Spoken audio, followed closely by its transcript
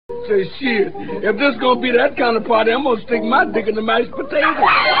Say, shit, if this gonna be that kind of party, I'm gonna stick my dick in the mashed potatoes.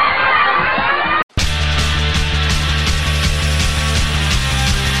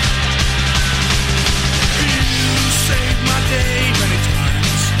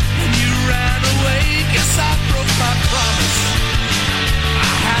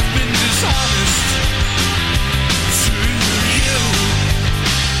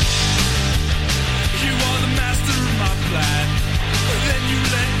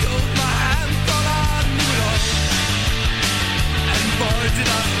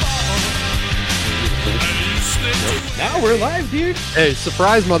 Now we're live, dude. Hey,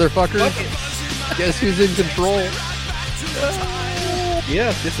 surprise, motherfucker. Guess who's in control?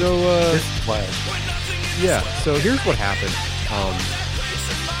 Yeah, So, this is wild. yeah, so here's what happened.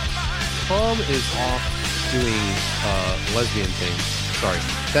 Tom is off doing lesbian things. Sorry,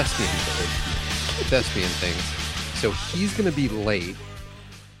 thespian things. So he's going to be late.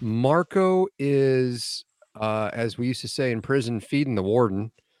 Marco is, as we used to say in prison, feeding the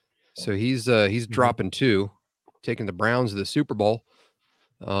warden. So he's dropping two, taking the Browns to the Super Bowl.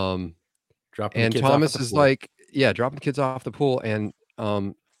 Dropping And the kids Thomas off at the is pool. like, yeah, dropping the kids off the pool. And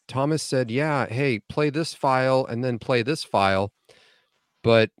Thomas said, yeah, hey, play this file and then play this file.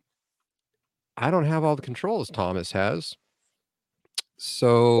 But I don't have all the controls Thomas has.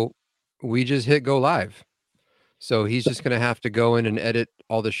 So we just hit go live. So he's just going to have to go in and edit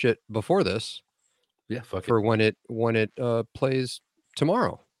all the shit before this Yeah, fuck for it. when it plays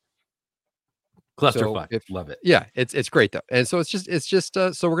tomorrow. Clusterfuck. So Love it. Yeah, it's great though. And so it's just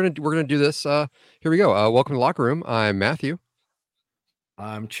so we're gonna do this. Here we go. Welcome to the Locker Room. I'm Matthew.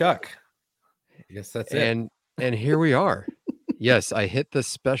 I'm Chuck. I guess that's it. And here we are. Yes, I hit the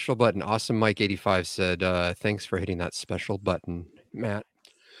special button. Awesome Mike 85 said, thanks for hitting that special button, Matt.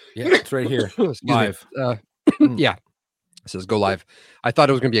 Yeah, it's right here. Excuse Live. me. Yeah. It says go live. I thought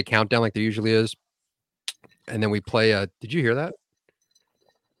it was gonna be a countdown like there usually is. And then we play did you hear that?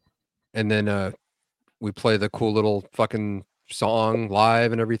 And then we play the cool little fucking song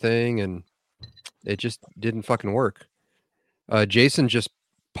live and everything, and it just didn't fucking work. Jason just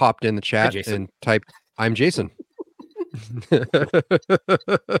popped in the chat and typed, I'm Jason.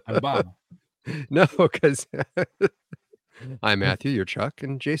 I'm Bob. No, because I'm Matthew, you're Chuck,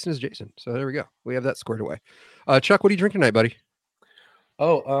 and Jason is Jason. So there we go. We have that squared away. Chuck, what are you drinking tonight, buddy?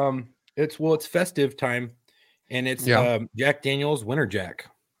 Oh, it's festive time, and it's Jack Daniel's Winter Jack.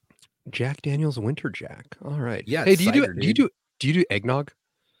 Jack Daniel's Winter Jack. All right. Yeah. Hey, do you do eggnog?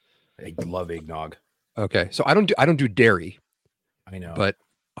 I love eggnog. Okay, so I don't do dairy. I know, But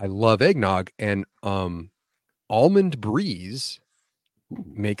I love eggnog, and Almond Breeze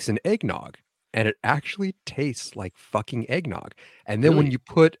makes an eggnog, and it actually tastes like fucking eggnog. And then when you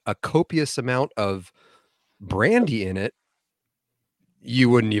put a copious amount of brandy in it, you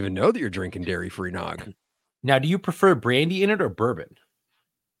wouldn't even know that you're drinking dairy-free nog. Now, do you prefer brandy in it or bourbon?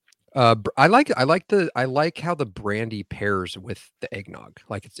 I like how the brandy pairs with the eggnog.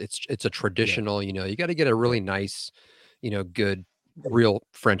 Like it's a traditional, you got to get a really nice, good real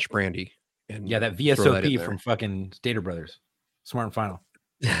French brandy. And yeah, that VSOP from fucking Stater Brothers. Smart and Final.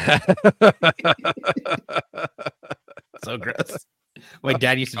 So gross. My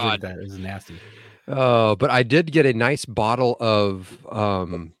dad used to drink that. It was nasty. Oh, but I did get a nice bottle of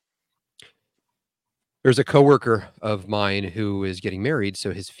there's a coworker of mine who is getting married,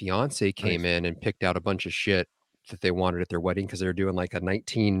 so his fiance came in and picked out a bunch of shit that they wanted at their wedding because they were doing like a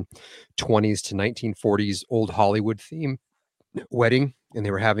 1920s to 1940s old Hollywood theme wedding, and they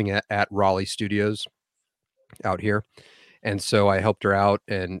were having it at Raleigh Studios out here. And so I helped her out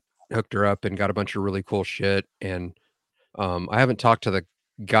and hooked her up and got a bunch of really cool shit. And I haven't talked to the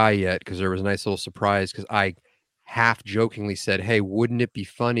guy yet because there was a nice little surprise because I half jokingly said, hey, wouldn't it be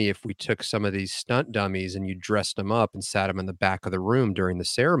funny if we took some of these stunt dummies and you dressed them up and sat them in the back of the room during the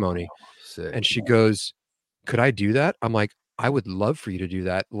ceremony? And she goes, could I do that? I'm like, I would love for you to do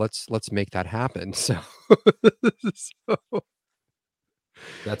that. Let's make that happen. So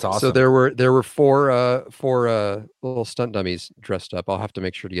that's awesome. So there were four little stunt dummies dressed up. I'll have to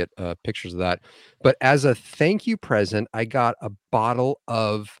make sure to get pictures of that. But as a thank you present, I got a bottle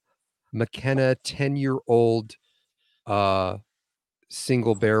of McKenna 10-year-old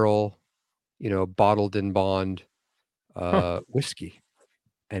single barrel, bottled in bond whiskey.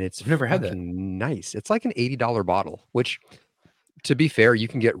 And it's I've never had that. Nice. It's like an $80 bottle, which, to be fair, you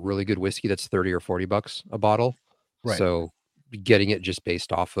can get really good whiskey that's $30 or $40 a bottle. Right. So getting it just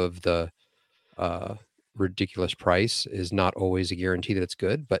based off of the ridiculous price is not always a guarantee that it's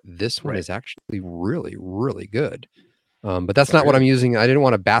good, but this one is actually really, really good. But that's not what I'm using. I didn't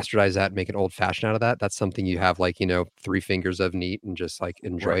want to bastardize that and make an old fashioned out of that. That's something you have like, 3 fingers of neat and just like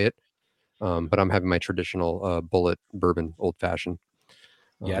enjoy it. But I'm having my traditional Bullet bourbon old fashioned.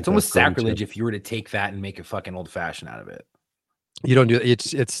 Yeah, it's almost sacrilege if you were to take that and make a fucking old fashioned out of it. You don't do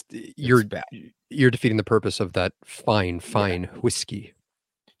it. You're defeating the purpose of that fine whiskey.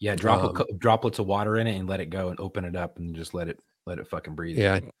 Yeah, drop droplets of water in it and let it go and open it up and just let it fucking breathe.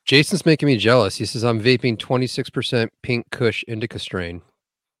 Yeah, Jason's making me jealous. He says I'm vaping 26% Pink Kush indica strain,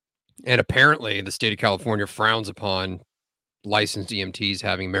 and apparently the state of California frowns upon licensed EMTs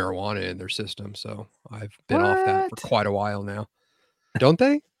having marijuana in their system. So I've been off that for quite a while now. Don't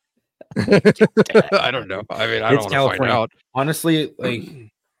they? I don't know. I mean, I don't want to find out. Honestly,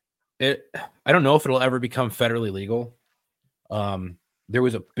 like I don't know if it'll ever become federally legal. There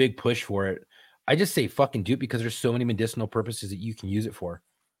was a big push for it. I just say fucking do it because there's so many medicinal purposes that you can use it for.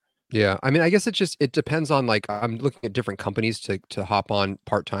 Yeah. I mean, I guess it depends on like, I'm looking at different companies to hop on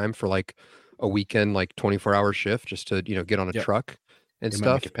part-time for like a weekend, like 24-hour shift just to, get on a truck and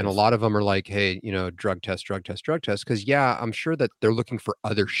stuff. And a lot of them are like, hey, drug test. Cause yeah, I'm sure that they're looking for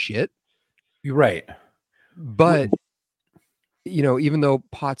other shit. You're right. But even though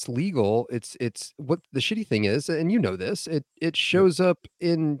pot's legal, it's what the shitty thing is, and this, it shows up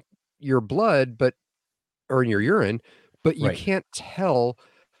in your blood, or in your urine, but you can't tell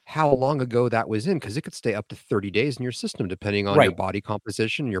how long ago that was in because it could stay up to 30 days in your system, depending on your body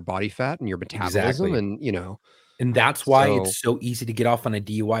composition, your body fat, and your metabolism, and that's why it's so easy to get off on a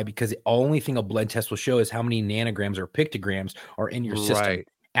DUI because the only thing a blood test will show is how many nanograms or pictograms are in your system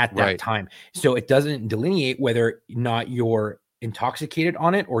at that time. So it doesn't delineate whether or not you're intoxicated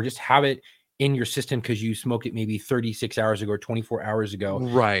on it or just have it in your system because you smoked it maybe 36 hours ago or 24 hours ago.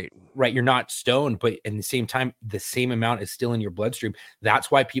 Right. You're not stoned, but at the same time, the same amount is still in your bloodstream. That's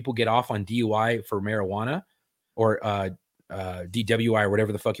why people get off on DUI for marijuana or DWI or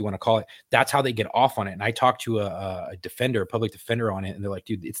whatever the fuck you want to call it. That's how they get off on it. And I talked to a public defender on it, and they're like,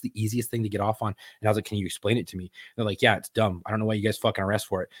 dude, it's the easiest thing to get off on. And I was like, can you explain it to me? And they're like, yeah, it's dumb. I don't know why you guys fucking arrest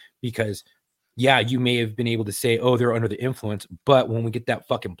for it because yeah, you may have been able to say, oh, they're under the influence. But when we get that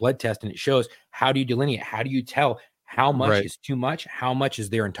fucking blood test and it shows, how do you delineate? How do you tell how much is too much? How much is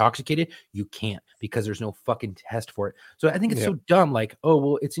they're intoxicated? You can't because there's no fucking test for it. So I think it's so dumb. Like, oh,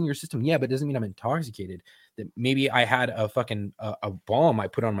 well, it's in your system. Yeah, but it doesn't mean I'm intoxicated. That maybe I had a fucking a balm I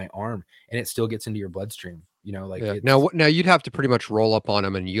put on my arm and it still gets into your bloodstream. Now you'd have to pretty much roll up on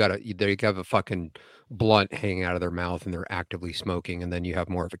them and you have a fucking blunt hanging out of their mouth and they're actively smoking. And then you have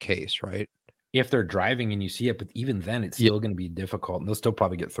more of a case, right? If they're driving and you see it, but even then it's still going to be difficult and they'll still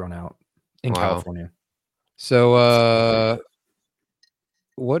probably get thrown out in California. So,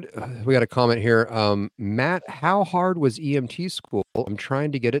 what we got a comment here. Matt, how hard was EMT school? I'm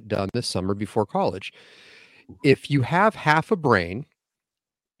trying to get it done this summer before college. If you have half a brain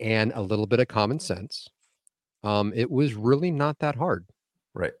and a little bit of common sense, it was really not that hard.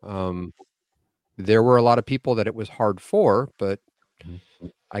 Right. There were a lot of people that it was hard for, but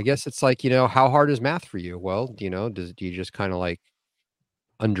I guess it's like, how hard is math for you? Well, do you just kind of like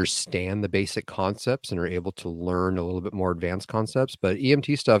understand the basic concepts and are able to learn a little bit more advanced concepts? But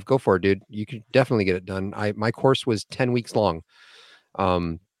EMT stuff, go for it, dude. You can definitely get it done. My course was 10 weeks long.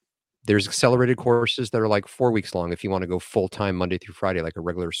 There's accelerated courses that are like 4 weeks long if you want to go full time Monday through Friday, like a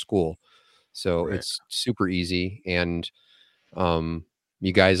regular school. So it's super easy. And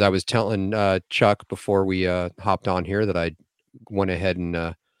you guys, I was telling Chuck before we hopped on here that I went ahead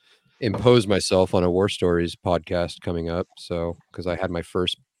and imposed myself on a War Stories podcast coming up. So, because I had my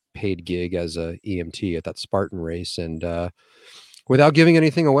first paid gig as a EMT at that Spartan race, and without giving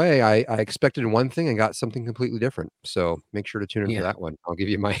anything away, I expected one thing and got something completely different. So make sure to tune in for that one. I'll give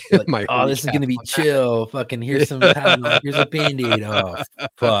you my my. Oh, this is gonna be chill. Fucking here's some Tylenol. Here's a Band-Aid off.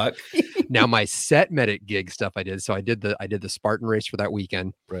 Fuck. Now my set medic gig stuff I did. So I did the Spartan race for that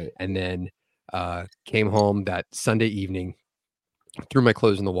weekend, right? And then came home that Sunday evening, threw my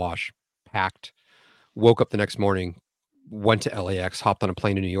clothes in the wash, packed, woke up the next morning, went to LAX, hopped on a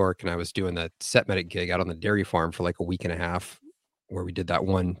plane to New York, and I was doing that set medic gig out on the dairy farm for like a week and a half, where we did that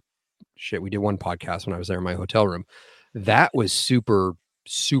one podcast when I was there in my hotel room. That was super,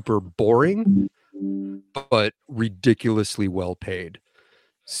 super boring, but ridiculously well paid.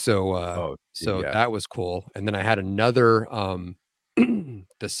 So, that was cool. And then I had another,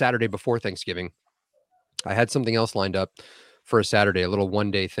 the Saturday before Thanksgiving, I had something else lined up for a Saturday, a little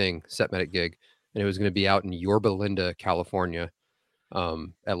one-day thing, set medic gig, and it was going to be out in Yorba Linda, California,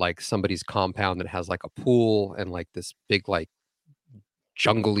 at like somebody's compound that has like a pool and like this big like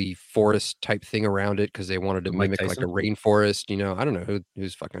jungly forest type thing around it because they wanted to mimic like a rainforest. I don't know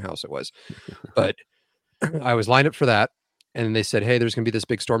whose fucking house it was, but I was lined up for that, and they said, "Hey, there's going to be this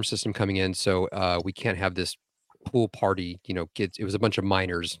big storm system coming in, so we can't have this pool party." You know, kids. It was a bunch of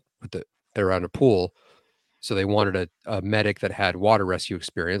minors around a pool, so they wanted a medic that had water rescue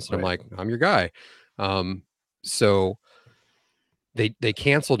experience. And I'm like, "I'm your guy." So they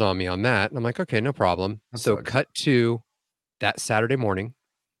canceled on me on that, and I'm like, "Okay, no problem." So cut to that Saturday morning.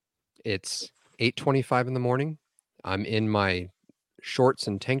 It's 8:25 in the morning. I'm in my shorts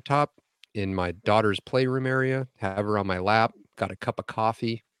and tank top in my daughter's playroom area, have her on my lap, got a cup of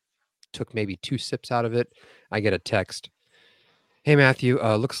coffee, took maybe 2 sips out of it. I get a text. "Hey, Matthew,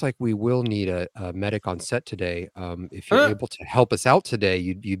 looks like we will need a medic on set today. If you're able to help us out today,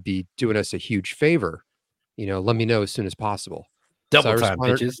 you'd be doing us a huge favor. You know, let me know as soon as possible." Double time,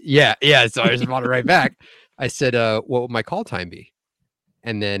 bitches. Yeah. So I responded right back. I said, "What would my call time be?"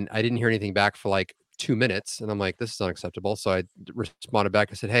 And then I didn't hear anything back for like 2 minutes. And I'm like, "This is unacceptable." So I responded back.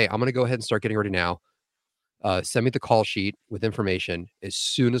 I said, "Hey, I'm going to go ahead and start getting ready now. Send me the call sheet with information as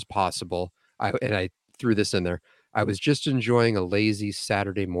soon as possible." I threw this in there. "I was just enjoying a lazy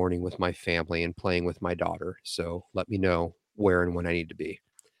Saturday morning with my family and playing with my daughter. So let me know where and when I need to be."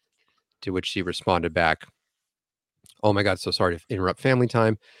 To which she responded back, "Oh my God, so sorry to interrupt family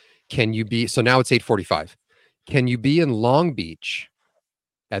time. Can you be," so now it's 8:45. "Can you be in Long Beach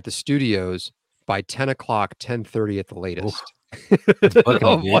at the studios by 10 o'clock, 10:30 at the latest?"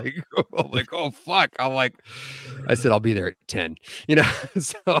 I'm like, "Oh, fuck." I said, "I'll be there at 10, you know?"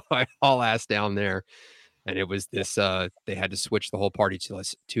 So I haul ass down there, and it was this, they had to switch the whole party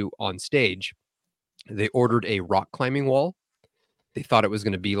to on stage. They ordered a rock climbing wall. They thought it was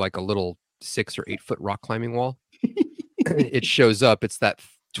going to be like a little 6 or 8 foot rock climbing wall. It shows up. It's that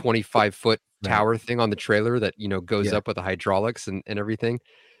 25-foot tower thing on the trailer that, you know, goes up with the hydraulics and everything.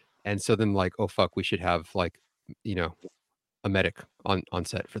 And so then like, oh, fuck, we should have like, you know, a medic on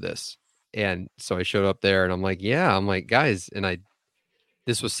set for this. And so I showed up there and I'm like, yeah, I'm like, guys, and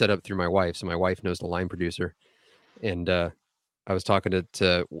this was set up through my wife. So my wife knows the line producer. And I was talking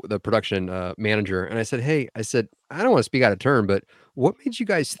to the production manager, and I said, "Hey," I said, "I don't want to speak out of turn, but what made you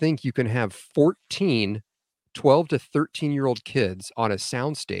guys think you can have 14 12 to 13-year-old kids on a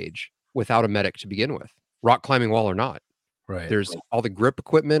soundstage without a medic to begin with, rock climbing wall or not?" Right. There's all the grip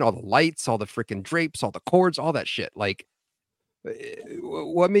equipment, all the lights, all the freaking drapes, all the cords, all that shit. Like,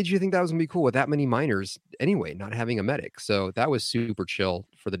 what made you think that was gonna be cool with that many minors anyway, not having a medic? So that was super chill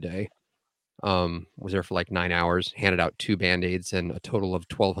for the day. Was there for like 9 hours, handed out 2 Band-Aids and a total of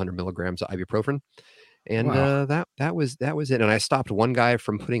 1,200 milligrams of ibuprofen. And that was it. And I stopped one guy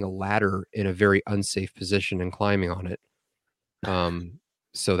from putting a ladder in a very unsafe position and climbing on it.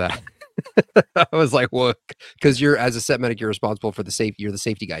 So that I was like, well, because you're, as a set medic, you're responsible for the safety. You're the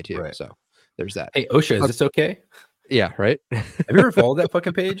safety guy too. Right. So there's that. Hey, OSHA, is this okay? Yeah, right. Have you ever followed that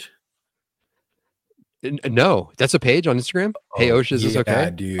fucking page? No, that's a page on Instagram. Hey, OSHA, is this okay?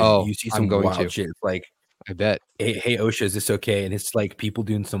 Dude. Oh, you see some wild shit. It's like, I bet. Hey, OSHA, is this okay? And it's like people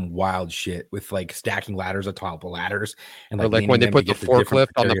doing some wild shit with like stacking ladders on top of ladders, and like when they put the forklift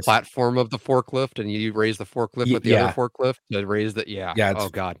on the platform of the forklift, and you raise the forklift with the other forklift to raise the Oh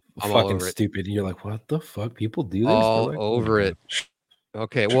God, I'm fucking all over stupid. And you're like, what the fuck? People do this all like, over it.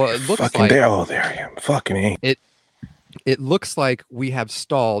 Okay, well, it looks fucking like there I am. Fucking me. It looks like we have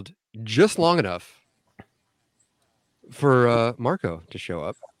stalled just long enough for Marco to show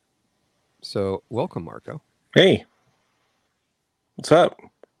up. So welcome, Marco. Hey, what's up?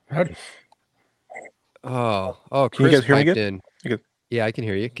 Howdy. Oh, Chris, can you guys hear me good? Yeah, I can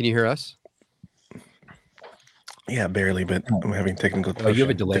hear you. Can you hear us? Yeah, barely, but I'm having technical you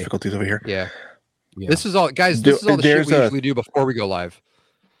have a delay. difficulties over here. Yeah. This is all, guys. This is all the shit we usually do before we go live.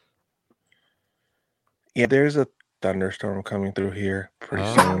 Yeah, there's a thunderstorm coming through here pretty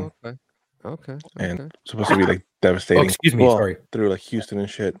soon. Okay. And supposed to be like devastating. Excuse me, sorry. Through like Houston and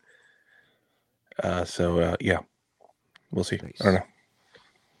shit. So yeah, we'll see. Nice. I don't know.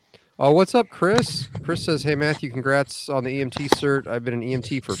 Oh, what's up, Chris? Chris says, "Hey, Matthew, congrats on the EMT cert. I've been an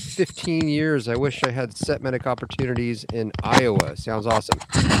EMT for 15 years. I wish I had set medic opportunities in Iowa." Sounds awesome.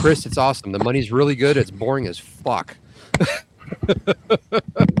 Chris, it's awesome. The money's really good. It's boring as fuck.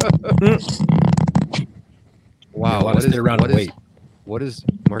 Wow. What is what is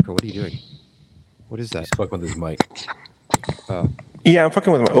Marco? What are you doing? What is that? He's fucking with his mic. Yeah, I'm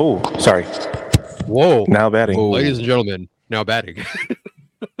fucking with my. Oh, sorry. Whoa. Now batting. Whoa. Ladies and gentlemen, now batting.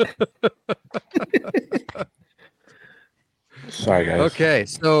 Sorry, guys. Okay,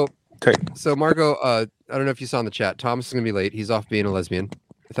 so Marco, I don't know if you saw in the chat. Thomas is gonna be late. He's off being a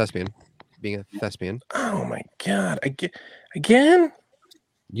thespian. Oh my God! Again?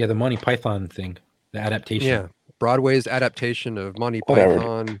 Yeah, the Monty Python thing, the adaptation. Yeah, Broadway's adaptation of Monty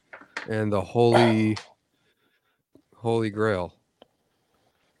Python and the Holy Holy Grail.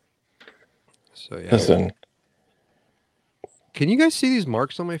 So yeah. Listen, Can you guys see these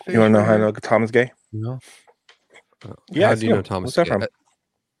marks on my face? you want to know right how I here? know Tom's gay? No. Yeah, How I do see you know him. Thomas? What's that Gay?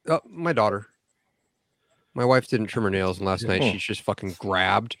 from? My daughter. My wife didn't trim her nails, and last night Hmm. she's just fucking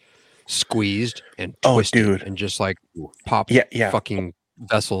grabbed, squeezed, and Oh, twisted, dude. and just like popped Yeah. fucking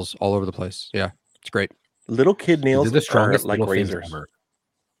vessels all over the place. Yeah, it's great. Little kid They're nails the are strongest like little things razors. ever.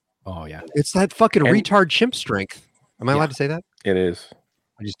 Oh yeah. It's that fucking And- retard chimp strength. Am I Yeah. allowed to say that? It is.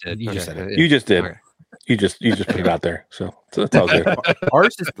 I just did. You just said it. You just did. Okay. You just put it out there. So it's all good.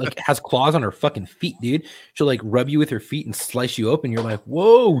 Ours is like has claws on her fucking feet, dude. She'll like rub you with her feet and slice you open. You're like,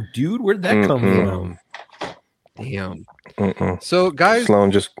 whoa, dude, where'd that come Mm-mm. from? Damn. Mm-mm. So, guys,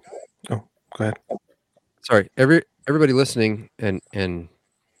 Sloan just. Oh, go ahead. sorry, everybody listening, and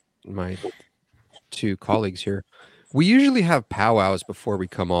my two colleagues here, we usually have powwows before we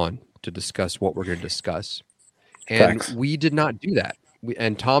come on to discuss what we're going to discuss, and Facts. we did not do that.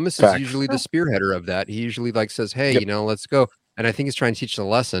 And Thomas Facts. is usually the spearheader of that. He usually like says, "Hey, Yep. you know, let's go." And I think he's trying to teach a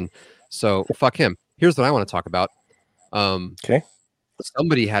lesson. So fuck him. Here's what I want to talk about. Okay.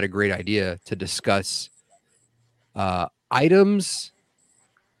 Somebody had a great idea to discuss items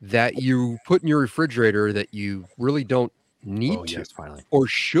that you put in your refrigerator that you really don't need Oh to yes, finally. or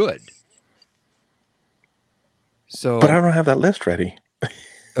should. So, But I don't have that list ready.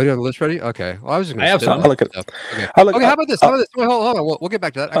 oh, you have the list ready? Okay. Well, I was just going I to have some. I'll look at stuff. Okay. I'll look- Okay. How about this? Wait, hold on. We'll get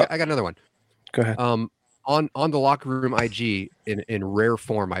back to that. I got another one. Go ahead. On the locker room IG in rare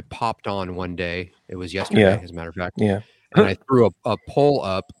form, I popped on one day. It was yesterday, Yeah. as a matter of fact. Yeah. And I threw a poll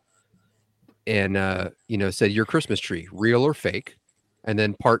up and said your Christmas tree, real or fake? And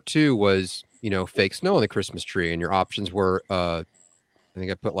then part 2 was, fake snow on the Christmas tree. And your options were I think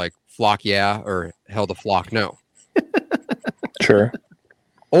I put like flock yeah or hell the flock no. Sure.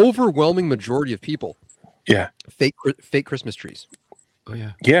 Overwhelming majority of people Yeah. fake Christmas trees. Oh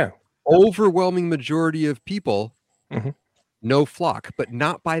yeah. Yeah. Overwhelming majority of people Mhm. no flock, but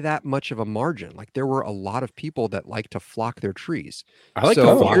not by that much of a margin. Like there were a lot of people that like to flock their trees. I like So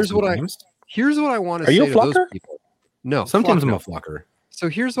to flock here's what sometimes. Here's what I want to Are say you a to those flocker? people. No, Sometimes I'm flock a flocker. no. So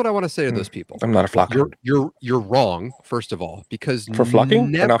here's what I want to say to those people. I'm not a flocker. You're wrong, first of all, because For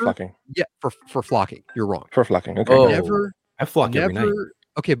flocking never, or not flocking? Yeah, for flocking. You're wrong. For flocking. Okay. Oh. Never, I flock every night.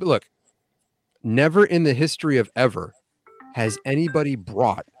 okay, but look, never in the history of ever has anybody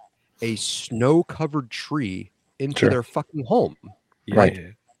brought a snow-covered tree into Sure. their fucking home.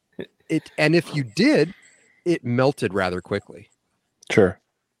 Right. And if you did, it melted rather quickly. Sure.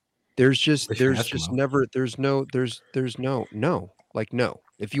 There's just Wish you had just some, never there's no like no.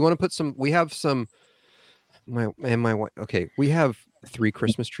 If you want to put some, we have some. My wife. Okay, we have 3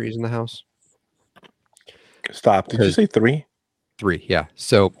 Christmas trees in the house. Stop. Did you say 3? 3, yeah.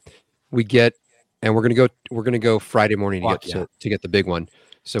 So we get, and we're gonna go Friday morning Fuck, to get the big one.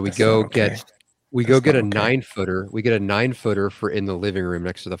 So we That's go not okay. get we That's go get a not okay. 9-footer. We get a 9-footer for in the living room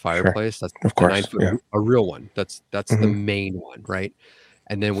next to the fireplace. That's Of a course. 9-footer, Yeah. a real one. That's the Mhm. main one, right?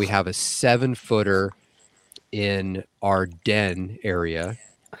 And then we have a 7-footer in our den area,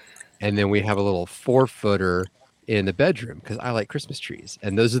 and then we have a little 4-footer in the bedroom because I like Christmas trees,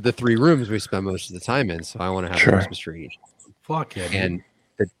 and those are the 3 rooms we spend most of the time in. So I want to have Sure. a Christmas tree. Fuck yeah. dude.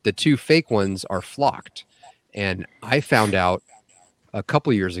 And the 2 fake ones are flocked, and I found out a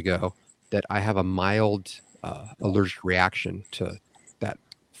couple years ago that I have a mild allergic reaction to that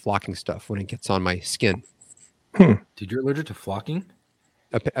flocking stuff when it gets on my skin. Dude, you're allergic to flocking?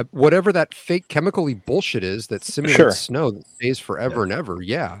 Whatever that fake chemically bullshit is that simulates Sure. snow that stays forever and ever.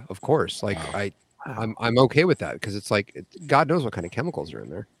 Yeah, of course. Like Wow. I'm okay with that because it's like God knows what kind of chemicals are in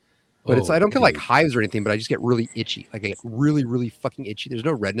there. But it's Oh, I don't get like dude. hives or anything, but I just get really itchy. Like I get really, really fucking itchy. There's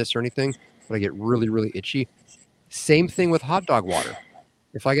no redness or anything, but I get really, really itchy. Same thing with hot dog water.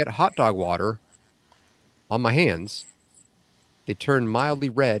 If I get hot dog water on my hands, they turn mildly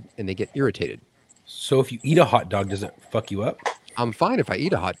red and they get irritated. So if you eat a hot dog, does it fuck you up? I'm fine if I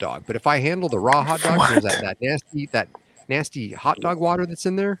eat a hot dog, but if I handle the raw hot dog, there's What? that nasty hot dog water that's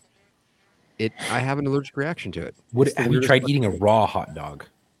in there. I have an allergic reaction to it. It's the Have you weirdest tried fucking eating a thing. raw hot dog?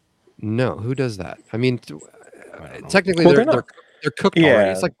 No, who does that? I mean, I don't know. technically Well, they're they're not. cooked already.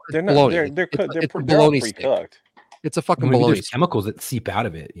 Yeah. It's like They're not. bologna. They're It's a they're all bologna stick. pre-cooked. It's a fucking Maybe bologna. there's chemicals that seep out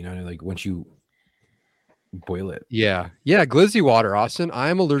of it, like once you boil it. Yeah, glizzy water, Austin. I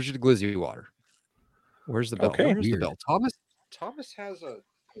am allergic to glizzy water. Where's the bell? Okay. Where's the Weird. bell? Thomas has a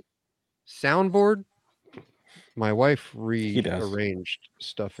soundboard. My wife does. rearranged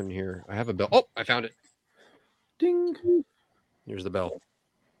stuff in here. I have a bell. Oh, I found it. Ding. Here's the bell.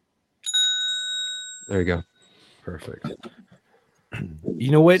 There you go. Perfect.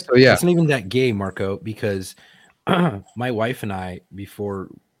 You know what? So, yeah. It's not even that gay, Marco, because my wife and I, before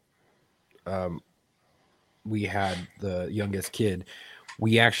we had the youngest kid,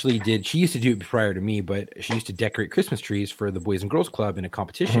 we actually did. She used to do it prior to me, but she used to decorate Christmas trees for the Boys and Girls Club in a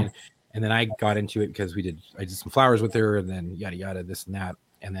competition. And then I got into it because I did some flowers with her, and then yada yada, this and that.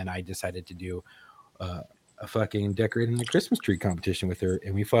 And then I decided to do a fucking decorating the Christmas tree competition with her,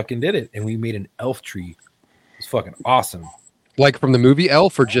 and we fucking did it. And we made an elf tree. It's fucking awesome. Like from the movie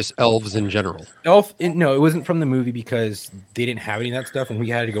Elf, or just elves in general? No, it wasn't from the movie because they didn't have any of that stuff, and we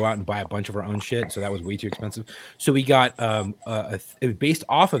had to go out and buy a bunch of our own shit, so that was way too expensive. So we got it was based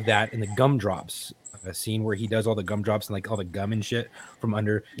off of that in the gumdrops, a scene where he does all the gumdrops and like all the gum and shit from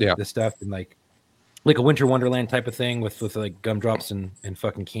under the stuff, and like a Winter Wonderland type of thing with like gumdrops and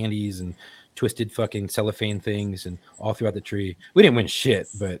fucking candies and twisted fucking cellophane things and all throughout the tree. We didn't win shit,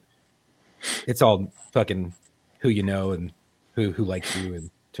 but it's all fucking who you know and who likes you and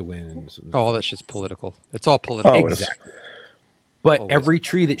to win. All that shit's political. It's all political. Exactly. But every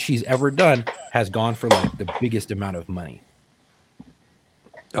tree that she's ever done has gone for like the biggest amount of money.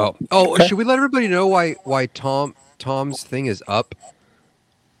 Okay. Should we let everybody know why Tom's thing is up,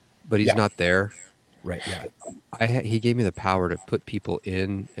 but he's not there? Right. Yeah. He gave me the power to put people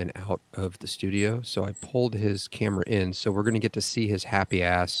in and out of the studio, so I pulled his camera in. So we're gonna get to see his happy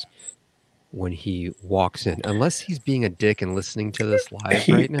ass when he walks in, unless he's being a dick and listening to this live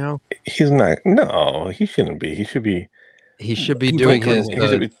right now. He's not. No, he shouldn't be. He should be doing his. He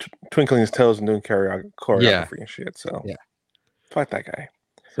should be twinkling his toes and doing choreography and shit. So fuck that guy.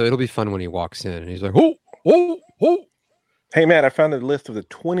 So it'll be fun when he walks in and he's like, oh. Hey Matt, I found a list of the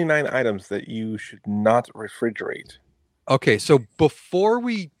 29 items that you should not refrigerate. Okay, so before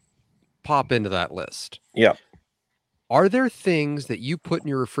we pop into that list, are there things that you put in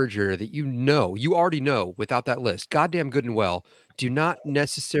your refrigerator that you already know without that list, goddamn good and well, do not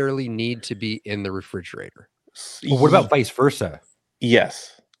necessarily need to be in the refrigerator? Well, what about vice versa?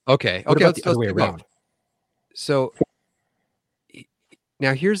 Yes. Okay. What about let's the other way around? So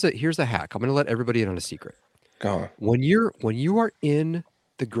now here's a hack. I'm going to let everybody in on a secret. Go on. When you are in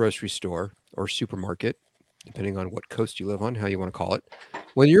the grocery store or supermarket, depending on what coast you live on, how you want to call it,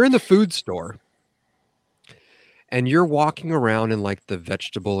 when you're in the food store and you're walking around in like the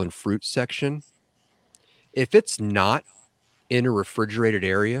vegetable and fruit section, if it's not in a refrigerated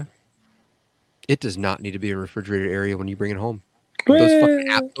area, it does not need to be in a refrigerated area when you bring it home.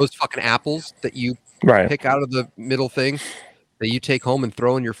 Those fucking apples that you pick out of the middle thing that you take home and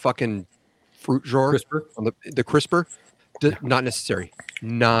throw in your fucking fruit drawer on the crisper, not necessary.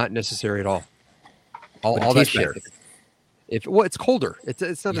 Not necessary at all. All that shit. It's colder.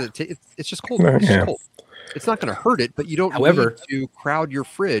 It's not. It's just colder. It's just cold. It's not going to hurt it, but you don't need to crowd your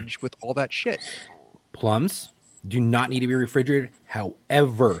fridge with all that shit. Plums do not need to be refrigerated.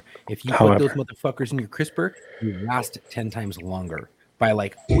 However, if you put those motherfuckers in your crisper, you last 10 times longer by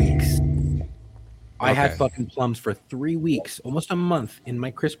like weeks. I had fucking plums for 3 weeks, almost a month in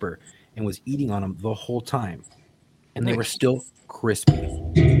my crisper, and was eating on them the whole time. And they were still crispy.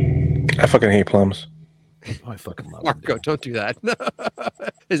 I fucking hate plums. Oh, I fucking love Marco, don't do that.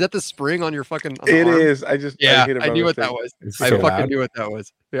 Is that the spring on your fucking arm? It is. I knew what that was. I fucking knew what that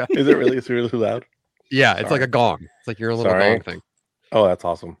was. Yeah. Is it really? It's really loud? Yeah, it's like a gong. It's like your little gong thing. Oh, that's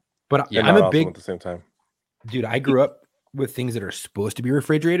awesome. But I'm a big at the same time. Dude, I grew up with things that are supposed to be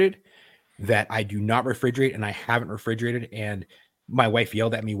refrigerated that I do not refrigerate, and I haven't refrigerated. And my wife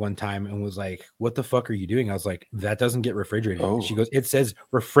yelled at me one time and was like, "What the fuck are you doing?" I was like, "That doesn't get refrigerated." Oh. She goes, "It says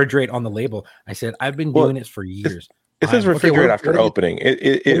refrigerate on the label." I said, "I've been doing this for years." It says refrigerate after opening.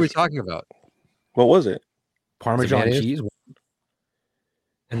 What are we talking about? What was it? Parmesan cheese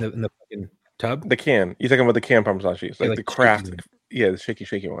in the fucking tub. The can. You're talking about the can Parmesan cheese, like the Kraft. Shaky the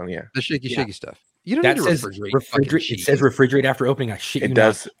shaky one. Yeah, the shaky stuff. You don't need to refrigerate. It says refrigerate after opening. I shit you not. It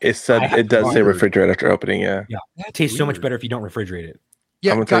does. It say refrigerate after opening. Yeah. It tastes so much better if you don't refrigerate it.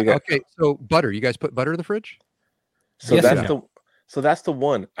 Yeah. Okay. So butter. You guys put butter in the fridge? So that's the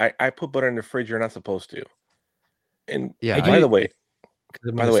one. I put butter in the fridge. You're not supposed to. And by the way,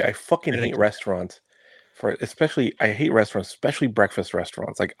 I fucking hate restaurants. I hate restaurants, especially breakfast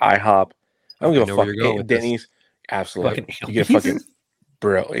restaurants like IHOP. I don't give a fuck. Denny's, absolutely. You get fucking.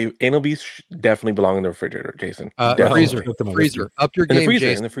 Bro, anal beads definitely belong in the refrigerator, Jason. Freezer. Up your game,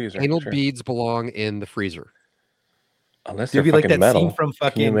 Jason. In the freezer. Anal beads belong in the freezer. Unless they're fucking like that metal. Scene from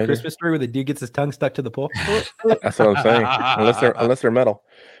fucking Christmas Story where the dude gets his tongue stuck to the pole. That's what I'm saying. Unless they're metal.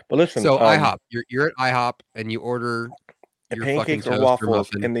 But listen. So IHOP, you're at IHOP and you order your pancakes or waffles,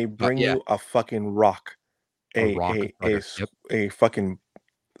 and they bring you a fucking rock, a fucking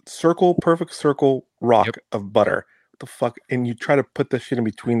perfect circle rock of butter. the fuck, and you try to put the shit in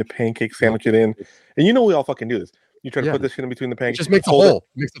between the pancakes, sandwich it in, and you know we all fucking do this. You try to put this shit in between the pancakes. It just makes a hole.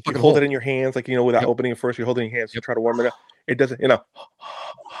 Makes a fucking hold hole. it in your hands, like without opening it first. You hold it in your hands. You try to warm it up. It doesn't.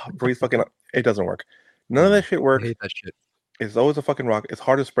 Breathe fucking up. It doesn't work. None of that shit works. I hate that shit. It's always a fucking rock. It's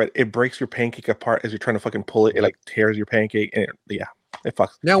hard to spread. It breaks your pancake apart as you're trying to fucking pull it. It like tears your pancake, and it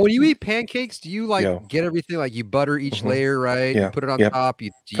fucks. Now, when you eat pancakes, do you get everything like you butter each layer, right? You put it on top.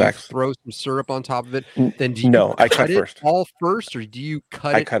 You throw some syrup on top of it. Then do you I cut it first. All first, or do you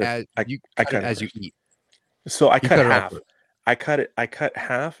cut it as you cut it as you eat? So I cut half. I cut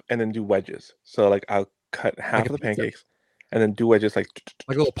half and then do wedges. So like I'll cut half of the pancakes and then do wedges like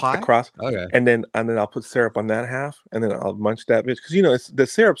a little pie across. Okay. And then I'll put syrup on that half and then I'll munch that bitch because the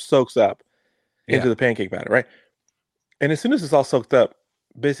syrup soaks up into the pancake batter, right? And as soon as it's all soaked up,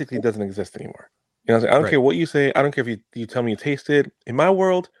 basically it doesn't exist anymore. I don't care what you say. I don't care if you tell me you tasted. In my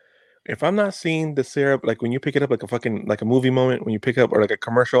world, if I'm not seeing the syrup, like when you pick it up like a movie moment, when you pick up or like a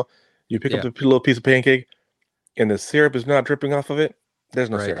commercial, you pick up the little piece of pancake and the syrup is not dripping off of it, there's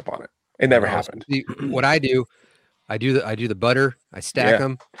no syrup on it. It never happened. See, what I do the butter, I stack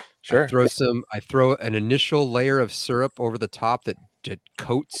them. Sure. I throw an initial layer of syrup over the top that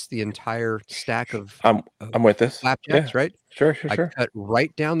coats the entire stack of I'm with this. Flapjacks, right? Sure. I cut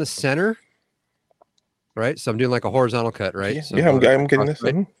right down the center. Right? So I'm doing like a horizontal cut, right? Yeah, so I'm getting this.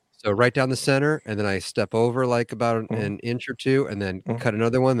 Right? So right down the center, and then I step over like about an inch or two, and then cut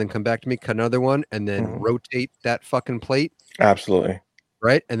another one, then come back to me, cut another one, and then rotate that fucking plate. Absolutely.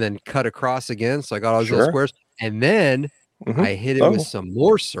 Right? And then cut across again. So I got all those little squares. And then I hit it with some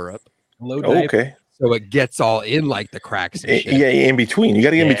more syrup. Okay. So it gets all in like the cracks and shit. Yeah, in between. You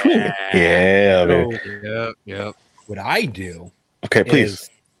got to get in between. Yeah, man. Yep. What I do. Okay, please.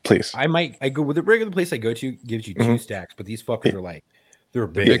 I go with the regular place I go to gives you 2 stacks, but these fuckers are like, they're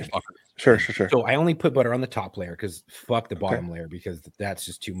big fuckers. Sure. So I only put butter on the top layer because fuck the bottom layer because that's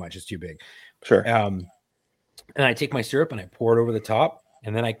just too much. It's too big. Sure. And I take my syrup and I pour it over the top,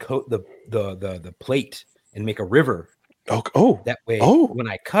 and then I coat the plate and make a river. That way, when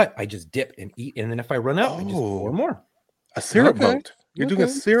I cut, I just dip and eat, and then if I run out, I just pour more. A syrup moat. You're doing a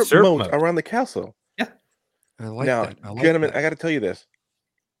syrup moat around the castle. Yeah. I like now, that. Gentlemen, I got to tell you this.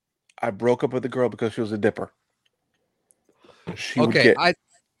 I broke up with the girl because she was a dipper.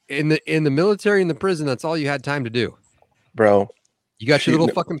 In the military, in the prison, that's all you had time to do, bro. You got your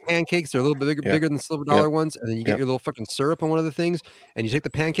little fucking pancakes. They're a little bit bigger than silver dollar ones, and then you get your little fucking syrup on one of the things, and you take the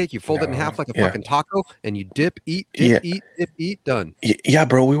pancake, you fold it in half like a fucking taco, and you dip, eat, done. Yeah,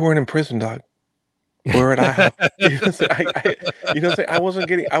 bro. We weren't in prison, dog. We were at IHOP. You know what I'm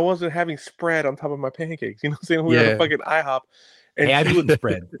saying? I wasn't having spread on top of my pancakes. You know what I'm saying? We were at a fucking IHOP. And I've eaten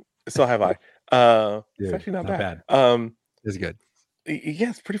spread. So have I. It's actually not bad. It's good. Yeah,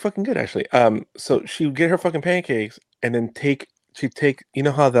 it's pretty fucking good actually. So she would get her fucking pancakes and then she'd take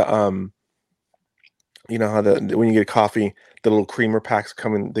when you get a coffee, the little creamer packs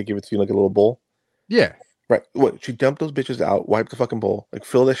come in, they give it to you like a little bowl. Yeah. Right. What she dumped those bitches out, wipe the fucking bowl, like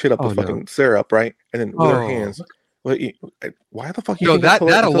fill that shit up with fucking syrup, right? And then with her hands. Why the fuck?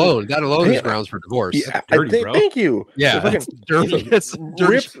 That alone is grounds for divorce. Yeah, dirty, bro. Thank you. Yeah, that's dirty. It's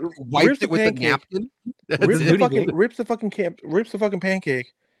dirty. Wiped it with the napkin. Rips the fucking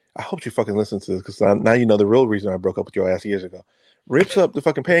pancake. I hope you fucking listen to this because now you know the real reason I broke up with your ass years ago. Rips up the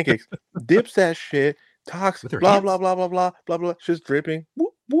fucking pancakes, dips that shit, talks blah blah blah blah blah blah blah, shit's dripping.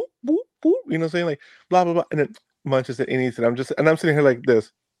 Whoop whoop whoop whoop. You know what I'm saying? Like blah blah blah, and then munches it and eats it. I'm sitting here like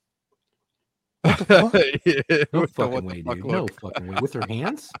this. No fucking way, dude. No fucking way. With her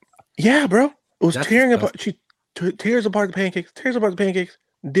hands? Yeah, bro. It was tearing apart. She tears apart the pancakes,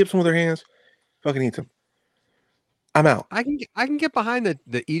 dips them with her hands, fucking eats them. I'm out. I can get behind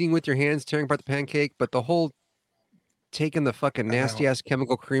the eating with your hands, tearing apart the pancake, but the whole taking the fucking nasty ass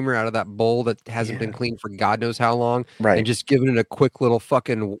chemical creamer out of that bowl that hasn't been cleaned for God knows how long, right? And just giving it a quick little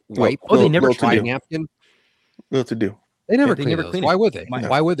fucking wipe. They never tried napkin. Little to do. They never clean those. Why would they?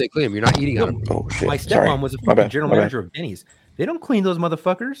 Why would they clean them? You're not eating them. Oh shit! My stepmom was a fucking general manager of Denny's. They don't clean those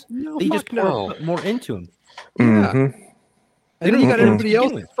motherfuckers. No, they just pour more into them. Yeah. And then you got everybody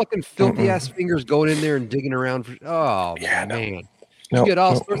else with fucking filthy ass fingers going in there and digging around for. Oh man, you get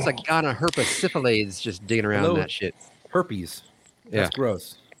all sorts of gonorrhea, herpes, syphilis just digging around in that shit. Herpes. That's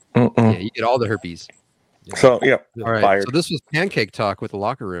gross. Yeah, you get all the herpes. Yeah. So all right. Fired. So this was pancake talk with the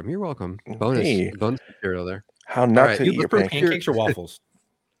locker room. You're welcome. Bonus material there. How not to eat your pancakes or waffles?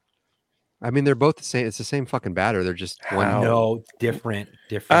 I mean, they're both the same. It's the same fucking batter. They're just one. No, different.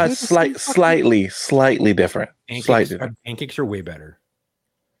 Slightly different. Pancakes are way better.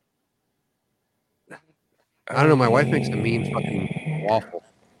 I don't know. My wife makes a mean fucking waffle.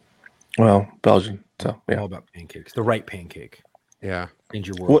 Well, Belgian. So I'm all about pancakes. The right pancake. Yeah. Change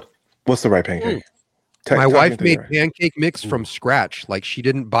your world. What's the right pancake? My wife made pancake mix from scratch. Like she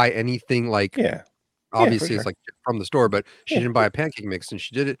didn't buy anything like obviously it's like from the store, but she didn't buy a pancake mix and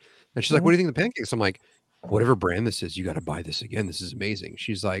she did it. And she's like, what do you think of the pancakes? I'm like, whatever brand this is, you got to buy this again. This is amazing.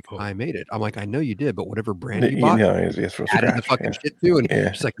 She's like, I made it. I'm like, I know you did, but whatever brand you bought, it's from added scratch. the fucking shit too.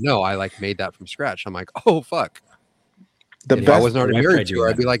 And she's like, no, I like made that from scratch. I'm like, oh fuck. If I wasn't already married to her,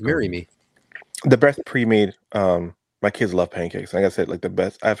 I'd be like, marry me. The best pre-made, my kids love pancakes. Like I said, like the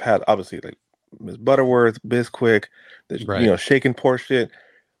best I've had, obviously, like Miss Butterworth, Bisquick, the shake and pour shit.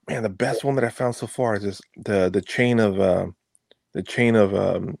 Man, the best one that I found so far is just the chain of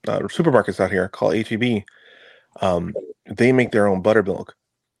supermarkets out here called HEB. They make their own buttermilk.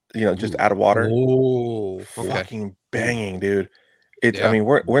 Just add water. Oh, fucking banging, dude. I mean,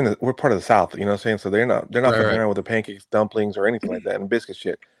 we're part of the South. You know what I'm saying? So they're not fucking around with the pancakes, dumplings, or anything like that, and biscuit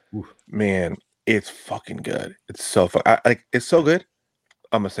shit. Oof. Man, it's fucking good. It's so it's so good.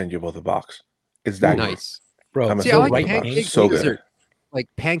 I'm gonna send you both a box. It's that nice, good. Bro. See, I like pancakes. So good. Like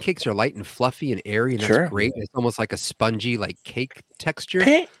pancakes are light and fluffy and airy, and that's great. It's almost like a spongy, like cake texture.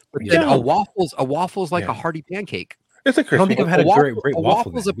 But then a waffle's like a hearty pancake. It's a crispy. I don't think I've had a great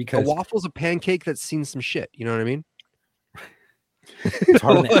waffle. A waffle's a pancake that's seen some shit. You know what I mean? It's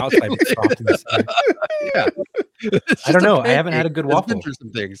hard on the outside, but soft on the side. Yeah. I don't know. I haven't had a good waffle.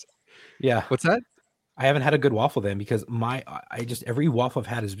 Some things. Yeah. What's that? I haven't had a good waffle then because every waffle I've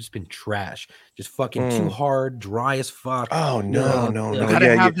had has just been trash. Just fucking too hard, dry as fuck. Oh no. You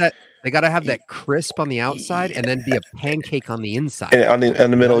gotta have that. They gotta have that crisp on the outside and then be a pancake on the inside. And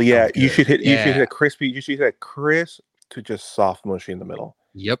on the middle, you should hit a crispy. You should hit a crisp to just soft mushy in the middle.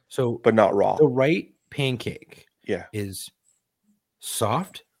 Yep. So, but not raw. The right pancake, is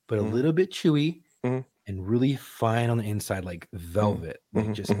soft but a little bit chewy and really fine on the inside, like velvet,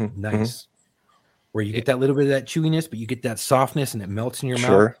 just nice. Where you get that little bit of that chewiness, but you get that softness and it melts in your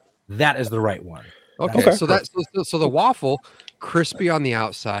mouth. That is the right one. Okay. So the waffle, crispy on the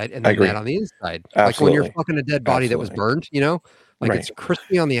outside and then that on the inside. Absolutely. Like when you're fucking a dead body that was burned, like it's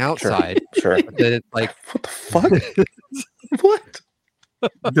crispy on the outside. Sure. But then it's like, what the fuck? What?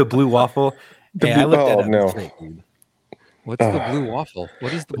 The blue waffle. I looked at it. No. What's the blue waffle?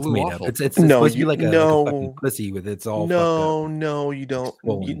 What is the blue waffle? It's supposed to be like a fucking pussy with it's all No, you don't.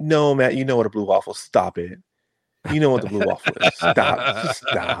 No, Matt, you know what a blue waffle. Stop it. You know what the blue waffle is.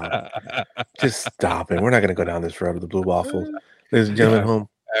 Stop. Just stop it. We're not going to go down this road of the blue waffles. Ladies and gentlemen, home,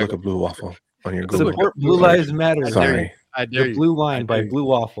 look at blue waffle on your Google. Support Blue Lives Matter. Sorry. The Blue Line by Blue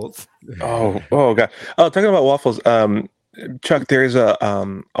Waffles. Oh, God. Oh, talking about waffles. Chuck, there's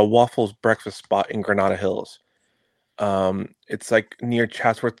a waffles breakfast spot in Granada Hills. It's like near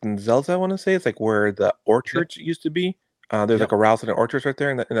Chatsworth and Zelza, I want to say. It's like where the Orchards used to be. There's like a Rouse and an Orchards right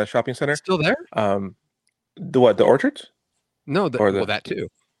there in that shopping center. It's still there? The Orchards? No, that too.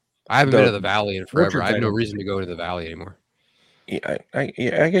 I haven't been to the Valley in forever. I have no reason to go to the Valley anymore. Yeah, I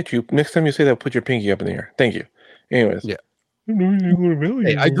get you. Next time you say that, put your pinky up in the air. Thank you. Anyways. Yeah.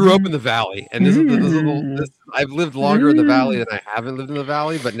 Hey, I grew up in the Valley, and this I've lived longer in the Valley than I haven't lived in the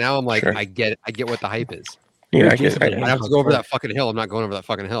Valley, but now I'm like, I get what the hype is. Yeah, I guess I have to go over that fucking hill. I'm not going over that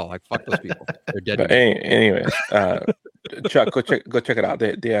fucking hill. Like, fuck those people. They're dead. But anyways, Chuck, go check it out.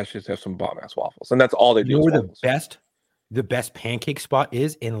 They actually have some bomb ass waffles, and that's all they do. You know where the best pancake spot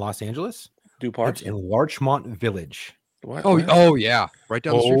is in Los Angeles? Parks? It's in Larchmont Village. What? Oh yeah, right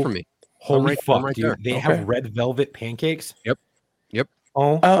down the street from me. Holy fuck, dude! They have red velvet pancakes. Yep.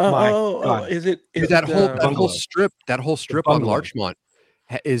 Oh my god! Is it that whole strip on Larchmont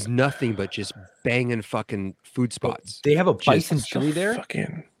is nothing but just banging fucking food spots. They have a bison chili there.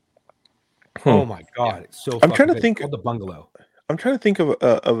 Fucking. Oh my god! It's so. I'm trying to think of the bungalow. I'm trying to think of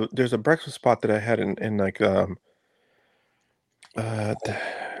there's a breakfast spot that I had in like I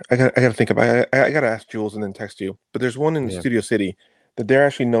gotta think about. I gotta ask Jules and then text you. But there's one in Studio City that they're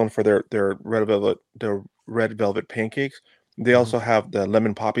actually known for their red velvet pancakes. They also have the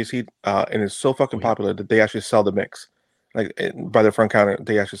lemon poppy seed, and it's so fucking popular that they actually sell the mix. Like by the front counter,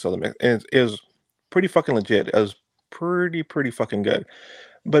 they actually sell the mix, and it was pretty fucking legit. It was pretty fucking good,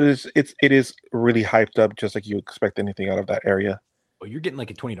 but it is really hyped up, just like you expect anything out of that area. Well, you're getting like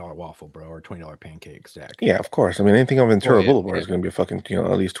a $20 waffle, bro, or $20 pancake stack. Yeah, of course. I mean, anything on Ventura Boulevard is going to be a fucking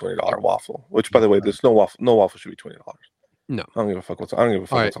at least $20 waffle. Which, by the way, there's no waffle should be $20. No, I don't give a fuck what's on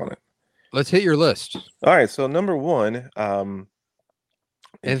it. Let's hit your list. All right, so number one.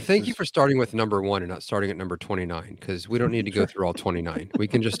 And thank you for starting with number one and not starting at number 29, because we don't need to go through all 29. We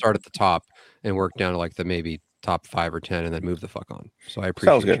can just start at the top and work down to like the maybe top 5 or 10 and then move the fuck on. So I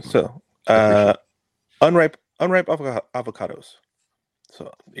appreciate it. Sounds good. So unripe avocados.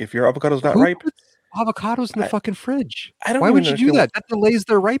 So if your avocado's not ripe, avocados in the fucking fridge. I don't. Why would you do that? That delays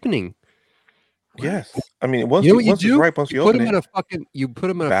their ripening. Yes, I mean once you know what you do? It's ripe, once you put open them in a fucking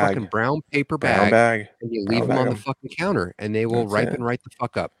fucking brown paper bag, and you leave them on the fucking counter, and they will ripen right the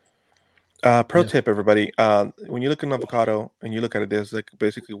fuck up. Pro tip, everybody. When you look at an avocado and you look at it, there's like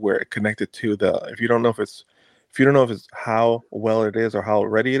basically where it connected to the. If you don't know if it's how well it is or how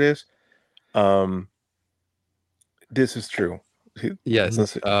ready it is, this is true. Yes.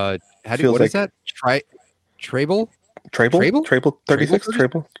 What is that? Trable 36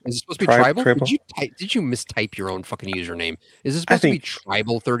 Trable. Is it supposed to be tribal? Did you mistype your own fucking username? Is this supposed to be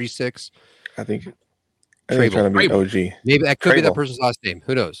Tribal 36? I think trying to be OG. Maybe that could be that person's last name.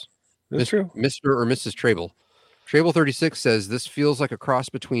 Who knows? That's true. Mr. or Mrs. Trable. Trable 36 says this feels like a cross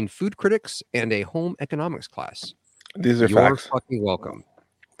between food critics and a home economics class. These are facts. You're fucking welcome.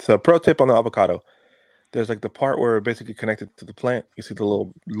 So, pro tip on the avocado: there's like the part where it's basically connected to the plant. You see the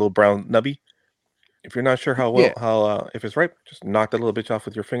little brown nubby. If you're not sure if it's ripe, just knock that little bitch off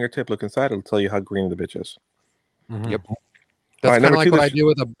with your fingertip. Look inside; it'll tell you how green the bitch is. Mm-hmm. Yep. That's kind of like what I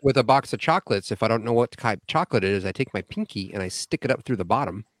do with a box of chocolates. If I don't know what type of chocolate it is, I take my pinky and I stick it up through the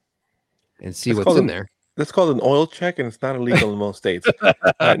bottom and see what's in there. That's called an oil check, and it's not illegal in most states.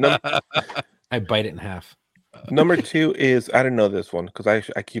 I bite it in half. Number 2 is, I didn't know this one because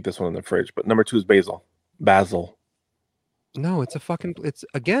I keep this one in the fridge, but number 2 is basil. No, it's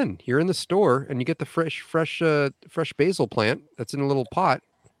again, you're in the store and you get the fresh basil plant that's in a little pot.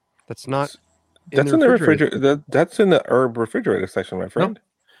 That's not in the refrigerator. That's in the herb refrigerator section, my friend.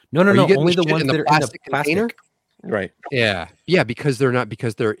 No. Only the ones that are in the plastic container. Right. Yeah, because they're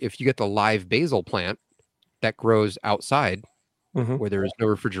if you get the live basil plant that grows outside where there is no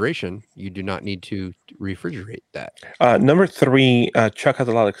refrigeration, you do not need to refrigerate that. Number 3, Chuck has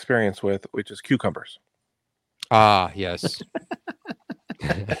a lot of experience with, which is cucumbers. Ah, yes.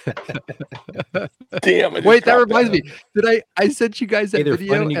 Damn it! Wait, that reminds me. I sent you guys that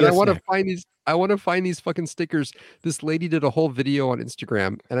video, and I want to find these. I want to find these fucking stickers. This lady did a whole video on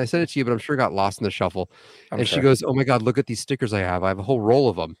Instagram, and I sent it to you, but I'm sure it got lost in the shuffle. She goes, "Oh my god, look at these stickers I have! I have a whole roll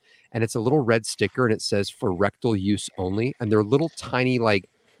of them, and it's a little red sticker, and it says for rectal use only, and they're little tiny like."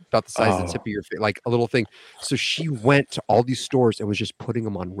 About the size of the tip of your face, like a little thing. So she went to all these stores and was just putting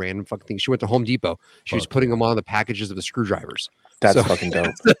them on random fucking things. She went to Home Depot. She was putting them on the packages of the screwdrivers. That's fucking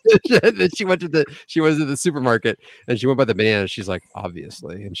dope. Then she went to the supermarket and she went by the bananas. She's like,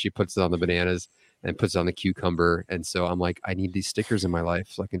 obviously, and she puts it on the bananas and puts it on the cucumber. And so I'm like, I need these stickers in my life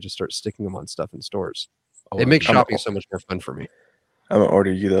so I can just start sticking them on stuff in stores. It makes shopping so much more fun for me. I'm gonna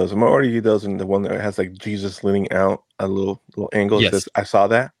order you those. I'm gonna order you those, and the one that has like Jesus leaning out a little angle. Yes. Says, I saw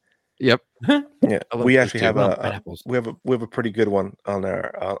that. Yep. Yeah, we actually have we have a pretty good one on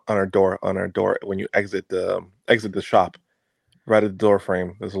our door when you exit the shop, right at the door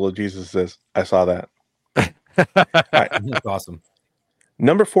frame. There's a little Jesus says, "I saw that." Right. That's awesome.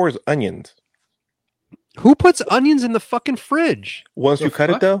 Number 4 is onions. Who puts onions in the fucking fridge? Once you cut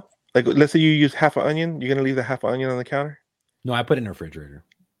it though, like let's say you use half an onion, you're gonna leave the half an onion on the counter. No, I put it in the refrigerator.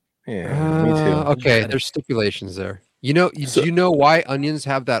 Yeah, me too. Okay, there's stipulations there. You know, do you know why onions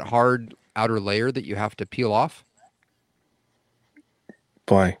have that hard outer layer that you have to peel off?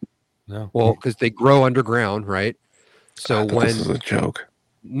 Why? No. Well, because they grow underground, right? So this is a joke.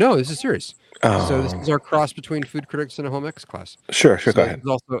 No, this is serious. Oh. So this is our cross between food critics and a home ec class. Sure, go ahead. It's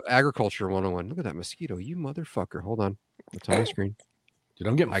also agriculture 101. Look at that mosquito, you motherfucker. Hold on. It's on the screen. Dude,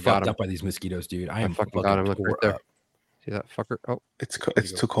 I'm getting fucked up by these mosquitoes, dude. I am fucking got him. Look right there. See that fucker? Oh, it's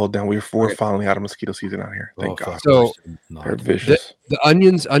too cold down. We're finally out of mosquito season out here. Thank God. So they're vicious. The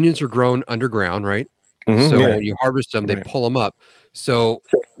onions are grown underground, right? Mm-hmm, so when you harvest them, they pull them up. So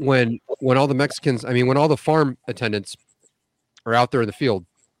when all the Mexicans, when all the farm attendants are out there in the field,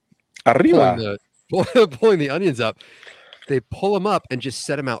 pulling the onions up, they pull them up and just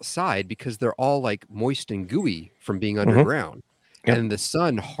set them outside because they're all like moist and gooey from being underground. Yep. And the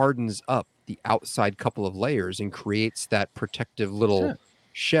sun hardens up the outside couple of layers and creates that protective little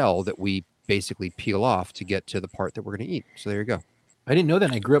shell that we basically peel off to get to the part that we're going to eat. So there you go. I didn't know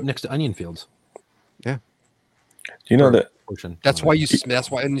that. I grew up next to onion fields. Yeah. Do you know that? That's why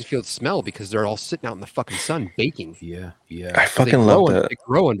onion fields smell, because they're all sitting out in the fucking sun baking. Yeah. I fucking love that. They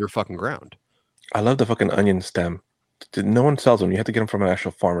grow under fucking ground. I love the fucking onion stem. No one sells them. You have to get them from an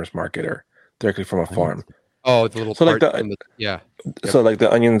actual farmer's market or directly from a farm. Oh, the little part. So like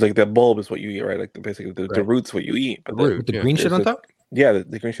the onions, like the bulb is what you eat, right? Like basically the root's what you eat. But the green shit on top? Yeah,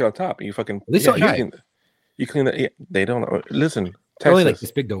 the green shit on top. You fucking you clean that. Yeah, they don't listen. Texas, only like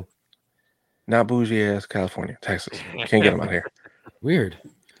this big though. Not bougie ass California, Texas. Can't get them out here. Weird.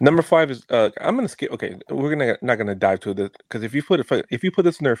 Number 5 is I'm gonna skip. Okay, we're not gonna dive to this because if you put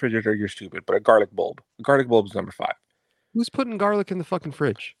this in the refrigerator, you're stupid. But a garlic bulb is number 5. Who's putting garlic in the fucking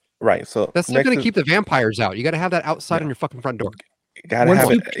fridge? Right. So that's not gonna keep the vampires out. You got to have that outside on your fucking front door. You gotta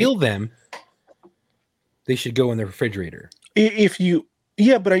have it. Peel them, they should go in the refrigerator. If you,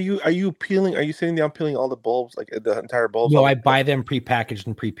 but are you peeling? Are you sitting down peeling all the bulbs, like the entire bulbs? No, I buy them prepackaged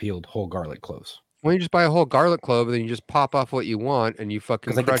and pre-peeled whole garlic cloves. Well, you just buy a whole garlic clove and then you just pop off what you want and you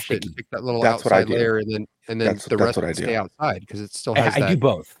fucking crush it and pick that little outside layer and then the rest will stay outside because it still has that. I do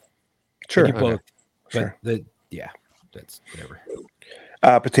both. Sure. I do both. Sure. But that's whatever.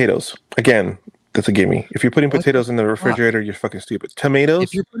 Potatoes. Again, that's a gimme. If you're putting potatoes in the refrigerator, you're fucking stupid.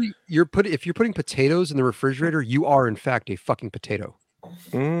 Tomatoes. If you're putting potatoes in the refrigerator, you are in fact a fucking potato.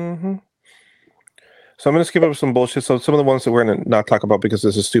 Mm-hmm. So I'm going to skip over some bullshit. So some of the ones that we're going to not talk about because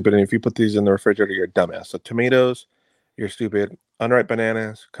this is stupid. And if you put these in the refrigerator, you're a dumbass. So tomatoes, you're stupid. Unripe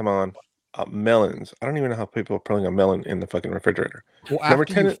bananas, come on. Melons. I don't even know how people are putting a melon in the fucking refrigerator. Well, number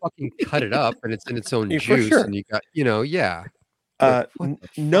 10, you fucking cut it up and it's in its own juice. Sure. And you got,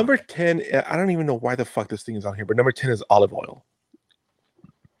 Number 10, I don't even know why the fuck this thing is on here, but number 10 is olive oil.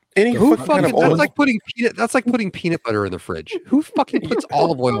 That's like putting peanut butter in the fridge. Who fucking puts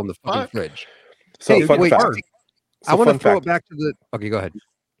olive oil in the fucking fridge? So wait, I want to throw it back to the. Okay, go ahead.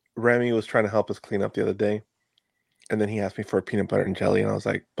 Remy was trying to help us clean up the other day, and then he asked me for a peanut butter and jelly, and I was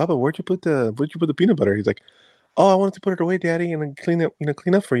like, "Bubba, where'd you put the peanut butter?" He's like, "Oh, I wanted to put it away, Daddy, and then clean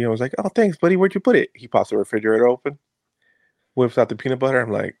up for you." I was like, "Oh, thanks, buddy. Where'd you put it?" He pops the refrigerator open, whips out the peanut butter.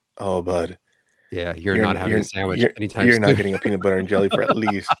 I'm like, "Oh, bud." Yeah, you're not having a sandwich anytime soon. You're not getting a peanut butter and jelly for at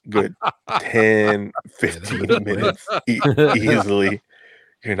least good 10, 15 minutes easily.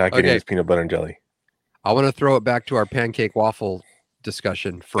 You're not getting this peanut butter and jelly. I want to throw it back to our pancake waffle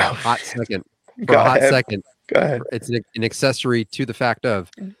discussion for a hot second. Go ahead. It's an accessory to the fact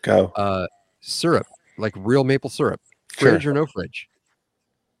of syrup, like real maple syrup. Fridge or no fridge?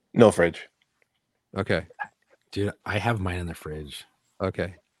 No fridge. Okay. Dude, I have mine in the fridge.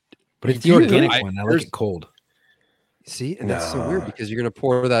 Okay. But it's the organic one. I like it cold. See, and that's so weird because you're going to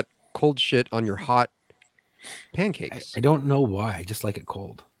pour that cold shit on your hot pancakes. I don't know why. I just like it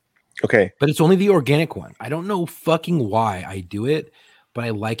cold. Okay. But it's only the organic one. I don't know fucking why I do it, but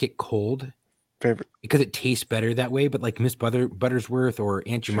I like it cold. Favorite. Because it tastes better that way. But like Miss Buttersworth or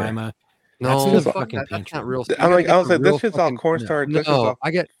Aunt Jemima, no, that's fucking that's not real. I was like, this shit's all cornstarch. No,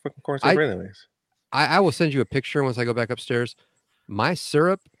 I get fucking cornstarch anyways. I will send you a picture once I go back upstairs. My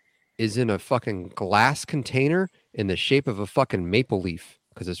syrup is in a fucking glass container in the shape of a fucking maple leaf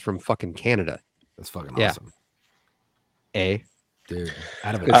because it's from fucking Canada. That's fucking awesome. Dude,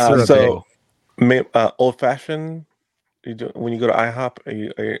 out of it. So, old fashioned. When you go to IHOP, are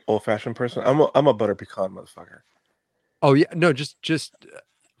you an old fashioned person? I'm a butter pecan motherfucker. Oh yeah, no, just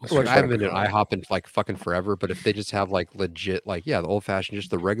look. I haven't been at IHOP in like fucking forever, but if they just have like legit, like the old fashioned,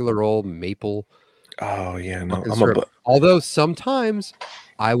 just the regular old maple. Oh yeah, no. Although sometimes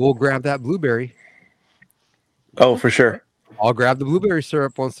I will grab that blueberry. Oh, for sure. I'll grab the blueberry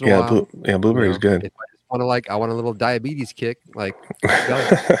syrup once in a while. Blueberry is good. If I just I want a little diabetes kick. Like, I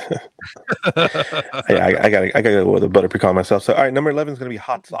gotta go with a butter pecan myself. So, all right, number 11 is gonna be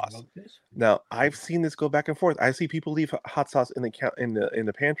hot sauce. Now, I've seen this go back and forth. I see people leave hot sauce in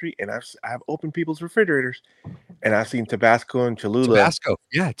the pantry, and I've opened people's refrigerators, and I've seen Tabasco and Cholula.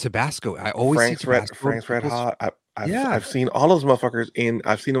 Tabasco. I always see Tabasco. Frank's Red Hot. I've seen all those motherfuckers, and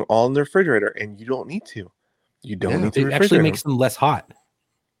I've seen them all in the refrigerator, and you don't need to. You don't need to. It actually makes them less hot.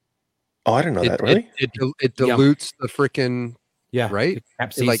 Oh, I didn't know that. Really? It dilutes the freaking right.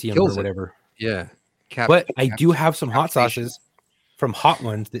 It kills or whatever. Yeah. But I do have some hot sauces from Hot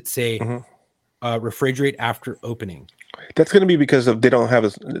Ones that say refrigerate after opening. That's going to be because they don't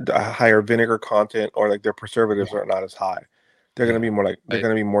have a higher vinegar content, or like their preservatives are not as high. They're going to be more like they're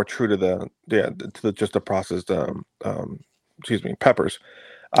going to be more true to just the processed peppers.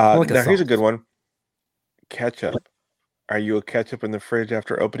 Now here's a good one. Ketchup. Are you a ketchup in the fridge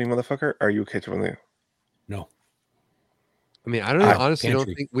after opening, motherfucker? Are you a ketchup in the? No. I mean, I honestly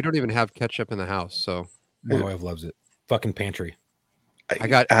don't think we don't even have ketchup in the house. So my wife loves it. Fucking pantry. I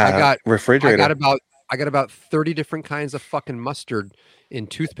got refrigerator. I got about 30 different kinds of fucking mustard in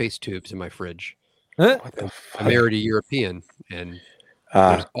toothpaste tubes in my fridge. What the fuck? I'm married a European, and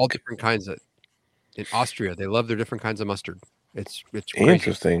there's all different kinds of. In Austria, they love their different kinds of mustard. It's crazy.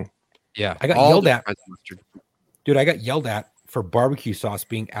 Interesting. Yeah, I got yelled at. Dude, I got yelled at for barbecue sauce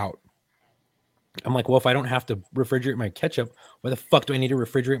being out. I'm like, well, if I don't have to refrigerate my ketchup, why the fuck do I need to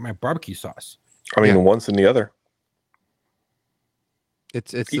refrigerate my barbecue sauce? I mean, one's in the other.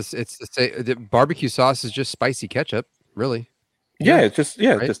 It's the barbecue sauce is just spicy ketchup, really. Yeah, it's just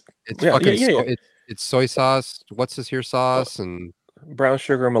right? it's it's soy sauce. What's this here sauce and brown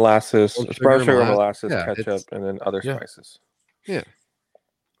sugar, molasses, molasses, yeah, ketchup, and then other spices. Yeah,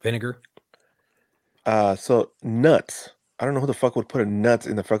 vinegar. So nuts. I don't know who the fuck would put nuts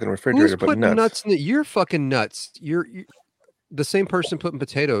in the fucking refrigerator. Who's putting nuts in you're fucking nuts. You're the same person putting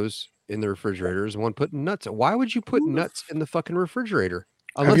potatoes in the refrigerator as one putting nuts. Why would you put nuts in the fucking refrigerator?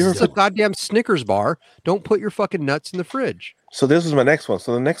 Unless it's a goddamn Snickers bar, don't put your fucking nuts in the fridge. So this is my next one.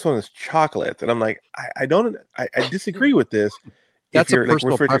 So the next one is chocolate, and I'm like, I disagree with this. That's a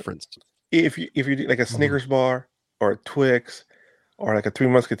personal preference. If you do like a Snickers bar or a Twix or like a Three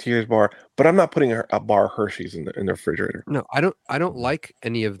Musketeers bar, but I'm not putting a bar of Hershey's in the refrigerator. No, I don't like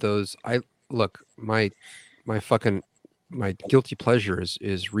any of those. My guilty pleasure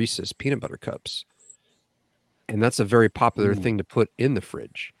is Reese's peanut butter cups. And that's a very popular thing to put in the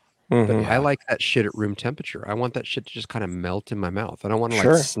fridge. But I like that shit at room temperature. I want that shit to just kind of melt in my mouth. I don't want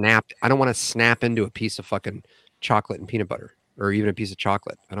to snap. I don't want to snap into a piece of fucking chocolate and peanut butter, or even a piece of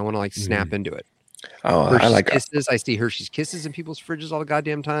chocolate. I don't want to snap into it. Oh, Hershey's I like Kisses. I see Hershey's Kisses in people's fridges all the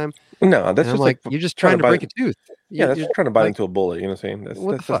goddamn time. No, that's just like you're just trying to break a tooth. Yeah, that's just trying to bite into a bullet. You know what I'm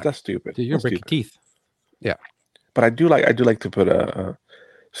saying? That's stupid. Dude, you're breaking teeth. Yeah, but I do like to put a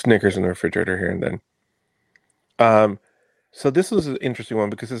Snickers in the refrigerator here and then. So this is an interesting one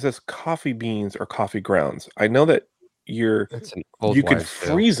because it says coffee beans or coffee grounds. I know that you can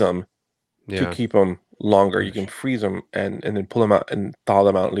freeze them to keep them longer. You can freeze them and then pull them out and thaw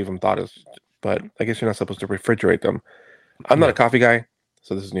them out and leave them thawed. But I guess you're not supposed to refrigerate them. I'm not a coffee guy,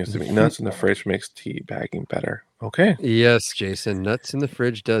 so this is news to me. Nuts in the fridge makes tea bagging better. Okay. Yes, Jason. Nuts in the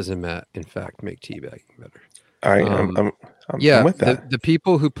fridge does, in fact, make tea bagging better. All right, I'm with that. The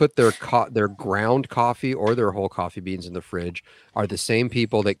people who put their ground coffee or their whole coffee beans in the fridge are the same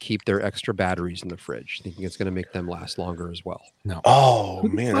people that keep their extra batteries in the fridge, thinking it's going to make them last longer as well. No. Oh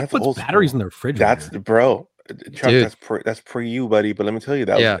man, that's puts batteries in their fridge. That's bro, Chuck. That's pre you, buddy. But let me tell you,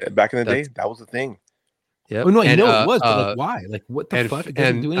 that was, back in the day, that was the thing. Yeah. Oh, no, I know it was, but like, why? Like, what the fuck? It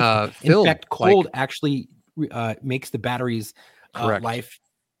doesn't do anything. In fact, cold actually makes the batteries life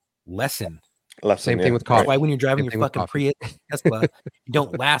lessen. Same thing with coffee. That's why when you're driving your fucking Prius Tesla, you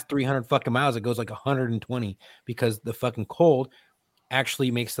don't last 300 fucking miles. It goes like 120 because the fucking cold actually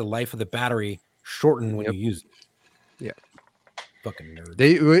makes the life of the battery shorten when you use it. Yeah. Fucking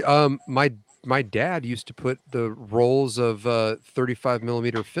nerd. My dad used to put the rolls of 35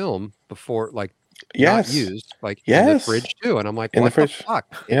 millimeter film before, like, not used, like in the fridge too. And I'm like, what the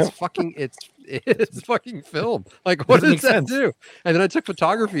fuck? It's fucking film. Like, what does that do? And then I took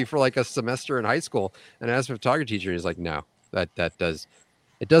photography for like a semester in high school, and I asked my photography teacher, and he's like, no, it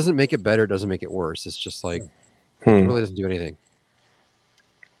doesn't make it better, it doesn't make it worse. It's just like it really doesn't do anything.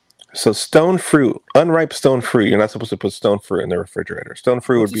 So stone fruit, unripe stone fruit, you're not supposed to put stone fruit in the refrigerator. Stone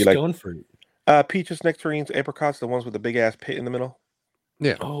fruit would be like stone fruit. Peaches, nectarines, apricots, the ones with the big ass pit in the middle.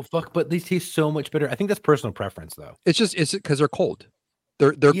 Yeah. Oh fuck! But these taste so much better. I think that's personal preference, though. It's because they're cold.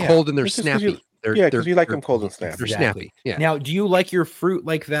 They're cold and they're snappy. Because you like them cold and snappy. They're snappy. Yeah. Now, do you like your fruit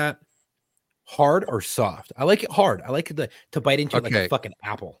like that, hard or soft? I like it hard. I like it to bite into it like a fucking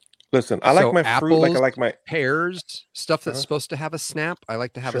apple. Listen, I like my fruit like I like my pears, stuff that's supposed to have a snap. I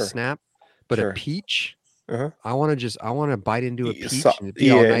like to have a snap, but a peach. I want to bite into a peach and it'd be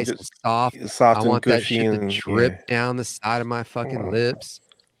all nice and soft. I want that shit to drip down the side of my fucking lips.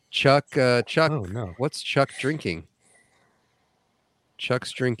 Chuck, oh, no. What's Chuck drinking?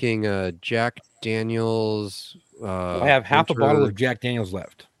 Chuck's drinking Jack Daniels. I have half a bottle of Jack Daniels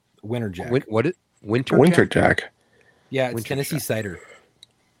left. Winter Jack. Winter Jack? Yeah, it's Tennessee cider.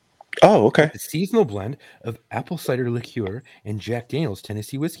 Oh, okay. It's a seasonal blend of apple cider liqueur and Jack Daniels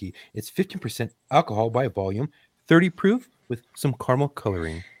Tennessee whiskey. It's 15% alcohol by volume, 30 proof with some caramel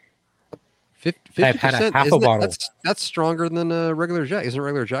coloring. 50%. I've had a half a bottle. That's stronger than a regular Jack. Isn't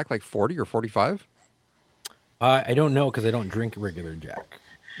regular Jack like 40 or 45? I don't know because I don't drink regular Jack.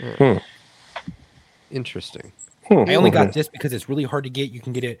 Interesting. I only got this because it's really hard to get. You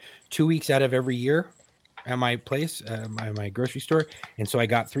can get it 2 weeks out of every year at my place, my grocery store. And so I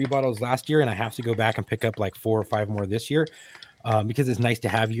got 3 bottles last year, and I have to go back and pick up like 4 or 5 more this year because it's nice to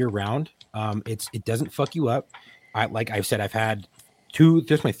have year round. It doesn't fuck you up. Like I've said, I've had 2.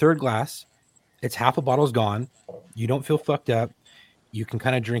 There's my 3rd glass. It's half a bottle's gone. You don't feel fucked up. You can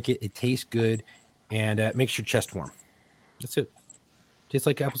kind of drink it. It tastes good, and it makes your chest warm. That's it. Tastes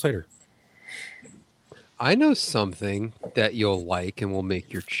like apple cider. I know something that you'll like and will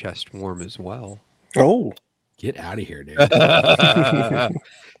make your chest warm as well. Oh, get out of here, dude.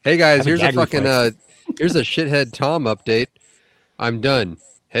 Hey guys, here's a fucking here's a shithead Tom update. I'm done.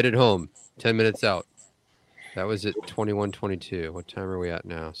 Headed home. 10 minutes out. That was at 21:22. What time are we at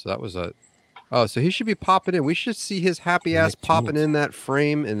now? So that was a. Oh, so he should be popping in. We should see his happy ass popping in that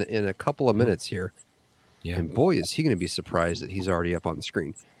frame in a couple of minutes here. Yeah. And boy, is he going to be surprised that he's already up on the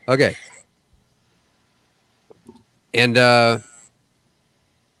screen. Okay. And oh,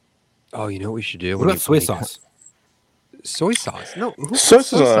 you know what we should do? What about soy sauce? Soy sauce? No, soy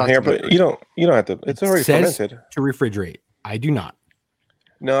sauce on here, but you don't have to. It's already fermented. To refrigerate. I do not.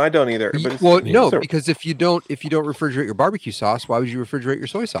 No, I don't either. But no, because if you don't refrigerate your barbecue sauce, why would you refrigerate your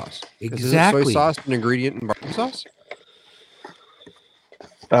soy sauce? Exactly. Is soy sauce an ingredient in barbecue sauce?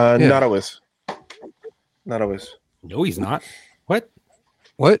 Not always. Not always. No, he's not. What?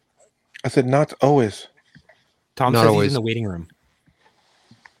 I said not always. Tom says he's in the waiting room.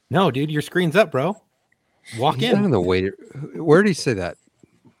 No, dude, your screen's up, bro. Walk in. Not in the waiting. Where did he say that?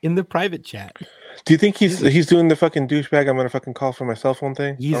 In the private chat. Do you think he's doing the fucking douchebag? I'm gonna fucking call from my cell phone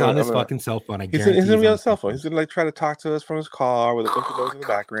thing. He's on his fucking cell phone. He's gonna be on his cell phone. He's gonna like try to talk to us from his car with a bunch of noise in the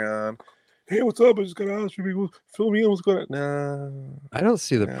background. Hey, what's up? I just gotta ask you, fill me in. What's going on? No, I don't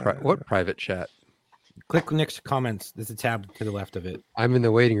see what private chat. Click next to comments. There's a tab to the left of it. I'm in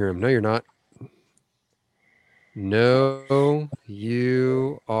the waiting room. No, you're not. No,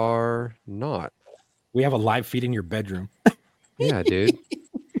 you are not. We have a live feed in your bedroom. Yeah, dude.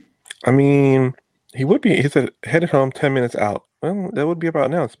 I mean, he would be. He said headed home 10 minutes out. Well, that would be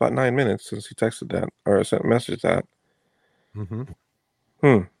about now. It's about 9 minutes since he texted that or sent a message that. What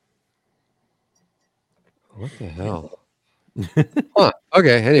the hell? Huh.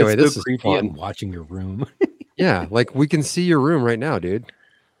 Okay. Anyway, this is creepy. fun. I'm watching your room. Yeah, like we can see your room right now, dude.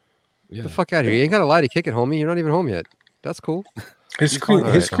 Yeah. Get the fuck out of here! You ain't got a lie to kick it, homie. You're not even home yet. That's cool. His screen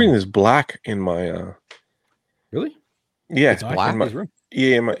is black in my. Really? Yeah, it's black.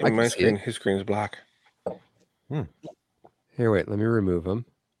 In my screen, his screen is black. Here, wait. Let me remove him.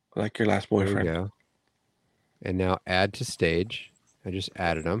 Like your last boyfriend. There we go. And now add to stage. I just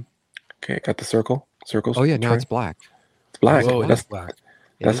added him. Okay, got the circles. Oh yeah, now it's black. It's black. Whoa, that's black.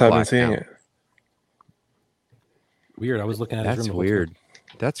 That's how I've been seeing it. Weird. I was looking at his room. That's weird.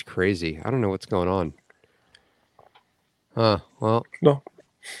 That's crazy. I don't know what's going on. Well. No.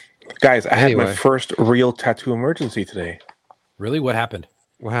 Guys, I had my first real tattoo emergency today. Really? What happened?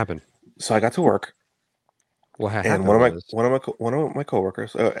 What happened? So I got to work. What happened? And one of my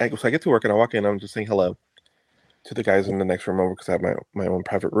coworkers. So I get to work and I walk in. I'm just saying hello to the guys in the next room over because I have my own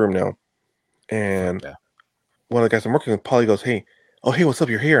private room now. And one of the guys I'm working with, Paulie, goes, "Hey, what's up?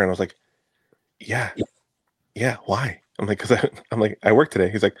 You're here." And I was like, "Yeah, why?" I'm like, I work today.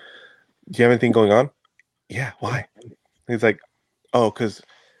 He's like, "Do you have anything going on?" "Yeah, why?" He's like, "Oh, because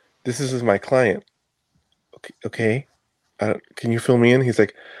this is my client." Okay. Can you fill me in? He's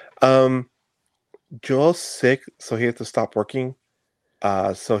like, Joel's sick, so he has to stop working.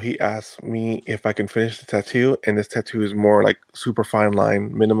 So he asked me if I can finish the tattoo, and this tattoo is more like super fine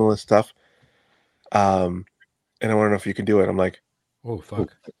line, minimalist stuff. And I want to know if you can do it. I'm like, oh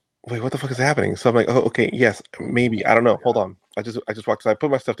fuck. Wait, what the fuck is happening? So I'm like, oh, okay, yes, maybe. I don't know. Hold on. I just walked. So I put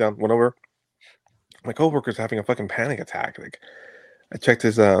my stuff down, went over. My coworker's having a fucking panic attack. Like, I checked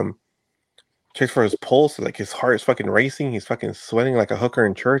his checked for his pulse. Like his heart is fucking racing. He's fucking sweating like a hooker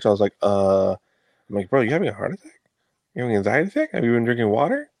in church. I was like, I'm like, bro, you having a heart attack? You having an anxiety attack? Have you been drinking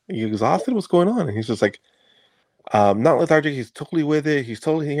water? Are you exhausted? What's going on? And he's just like, not lethargic. He's totally with it. He's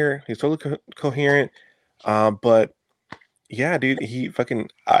totally here. He's totally coherent. But yeah, dude, he fucking.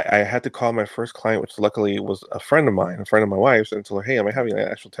 I had to call my first client, which luckily was a friend of mine, a friend of my wife's, and told her, hey, I'm having an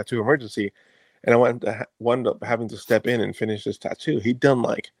actual tattoo emergency, and I wound up having to step in and finish this tattoo. He'd done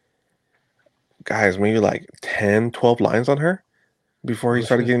like, guys, maybe like 10, 12 lines on her before he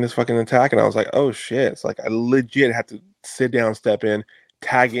started getting this fucking attack, and I was like, oh shit! It's like I legit had to sit down, step in,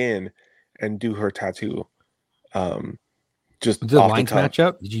 tag in, and do her tattoo. Just did the lines match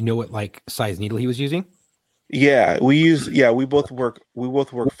up? Did you know what like size needle he was using? Yeah, we both work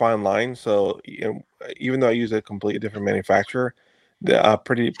fine line. So even though I use a completely different manufacturer, they're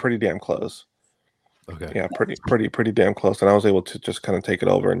pretty damn close. Okay. Yeah, pretty damn close. And I was able to just kind of take it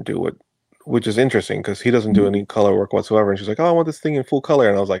over and do it, which is interesting because he doesn't do any color work whatsoever. And she's like, "Oh, I want this thing in full color,"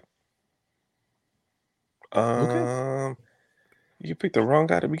 and I was like, okay. You picked the wrong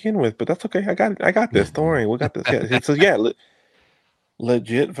guy to begin with, but that's okay. I got this. Don't worry, we got this. Yeah. So yeah.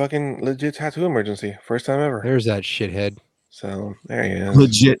 Legit tattoo emergency. First time ever. There's that shithead. So there he is.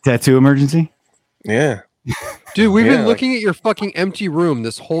 Legit tattoo emergency? Yeah. Dude, we've been looking at your fucking empty room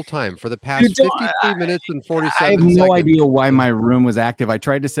this whole time for the past 53 minutes and 47 seconds. I have no idea why my room was active. I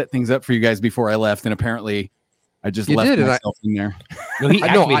tried to set things up for you guys before I left, and apparently I just left myself in there.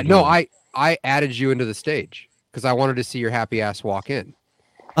 I added you into the stage because I wanted to see your happy ass walk in.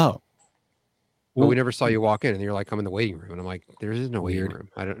 Oh. But we never saw you walk in, and you're like, "I'm in the waiting room," and I'm like, "There is no waiting room.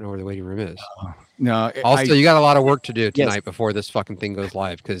 I don't know where the waiting room is." No. Also, you got a lot of work to do tonight before this fucking thing goes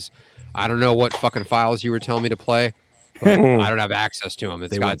live, because I don't know what fucking files you were telling me to play. But I don't have access to them.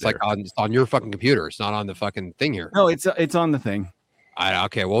 It's like on your fucking computer. It's not on the fucking thing here. No, it's on the thing.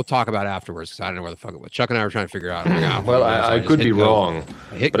 Okay, we'll talk about it afterwards because I don't know where the fuck it was. Chuck and I were trying to figure out. Well, I could be wrong.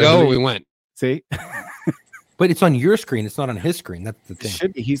 I hit go. We went. See. But it's on your screen. It's not on his screen. That's the thing. It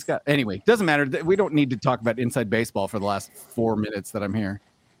should be. He's got. Anyway, doesn't matter. We don't need to talk about inside baseball for the last 4 minutes that I'm here.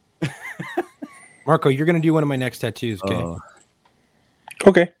 Marco, you're going to do one of my next tattoos. Okay.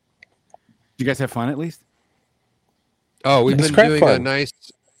 Okay. Did you guys have fun at least? Oh, we've been doing a nice.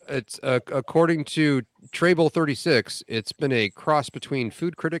 It's according to Trable 36. It's been a cross between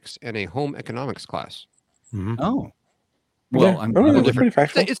food critics and a home economics class. Mm-hmm. Oh. Well,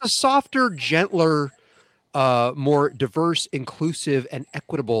 it's a softer, gentler, more diverse, inclusive, and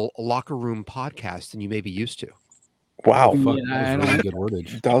equitable locker room podcast than you may be used to. Wow. That was really good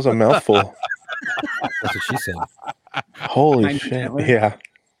wordage. That was a mouthful. That's what she said. Holy shit. Yeah.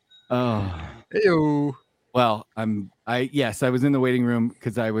 Oh. Ew. Well, I was in the waiting room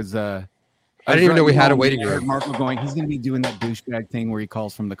because I was I didn't even know we had a waiting room. Marco going, he's going to be doing that douchebag thing where he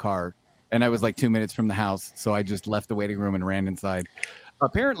calls from the car. And I was like 2 minutes from the house. So I just left the waiting room and ran inside.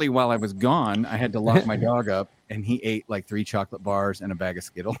 Apparently, while I was gone, I had to lock my dog up and he ate like 3 chocolate bars and a bag of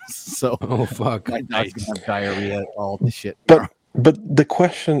Skittles. So, oh, fuck. My dog's going to have diarrhea, all the shit. But the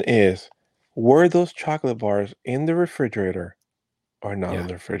question is, were those chocolate bars in the refrigerator or not in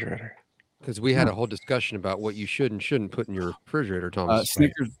the refrigerator? Because we had a whole discussion about what you should and shouldn't put in your refrigerator, Thomas.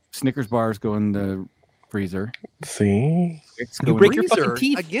 Snickers bars go in the freezer. See? You break your fucking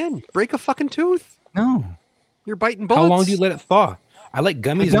teeth. Again, break a fucking tooth. No. You're biting bullets. How long do you let it thaw? I like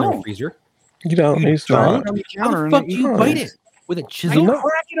gummies in the freezer. You don't. It's not. How the fuck do you bite it? With a chisel?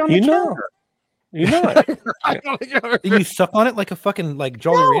 Crack it on the counter. You know. You suck on it like a fucking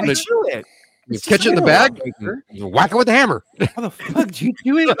Jolly Rancher? I chew it. You catch it in the bag, you whack it with a hammer. How the fuck do you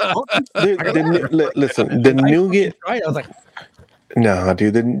do it? Listen, the nougat. I was like, no,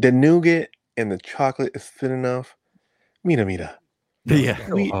 dude, the nougat and the chocolate is thin enough. Mira.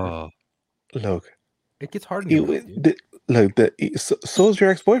 Yeah. Look. It gets hard. So is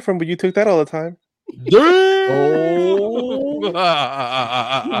your ex-boyfriend, but you took that all the time.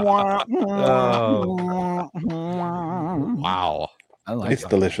 Wow. It's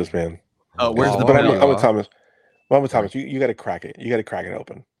delicious, man. Oh, where's the? But I'm with Thomas. I'm with Thomas. You got to crack it. You got to crack it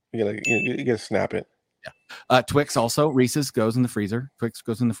open. You got to snap it. Yeah. Twix also. Reese's goes in the freezer. Twix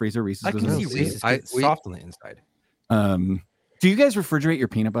goes in the freezer. Reese's goes in the freezer. Reese's soft on the inside. Do you guys refrigerate your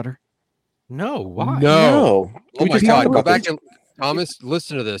peanut butter? No. Why? No. Oh my God. Go back and Thomas,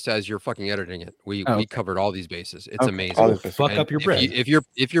 listen to this as you're fucking editing it. We covered all these bases. It's amazing. Fuck up your bread.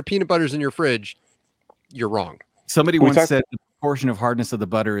 If your peanut butter's in your fridge, you're wrong. Somebody once said the proportion of hardness of the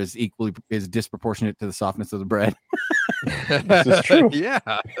butter is disproportionate to the softness of the bread. This is true. Yeah.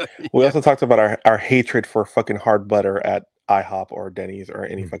 We also talked about our hatred for fucking hard butter at IHOP or Denny's or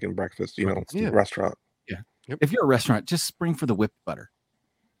any fucking breakfast, restaurant. Yeah. Yep. If you're a restaurant, just spring for the whipped butter.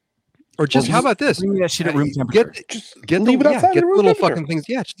 Or how about this? Bring that shit at room temperature. Get leave it outside. Get the little fucking things.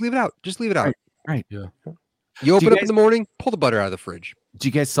 Yeah, just leave it out. Just leave it out. Right. Yeah. You open up in the morning, pull the butter out of the fridge. Do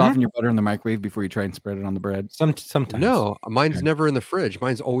you guys soften your butter in the microwave before you try and spread it on the bread? Sometimes. No, mine's never in the fridge.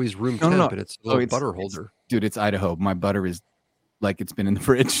 Mine's always room temp, and it's a little butter holder. Dude, it's Idaho. My butter is like it's been in the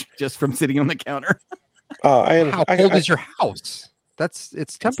fridge just from sitting on the counter. How cold is your house?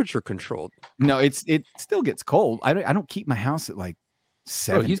 It's temperature controlled. No, it still gets cold. I don't keep my house at like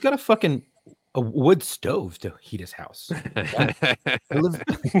 7. Bro, he's got a wood stove to heat his house.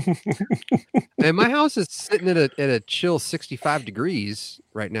 And my house is sitting at a chill 65 degrees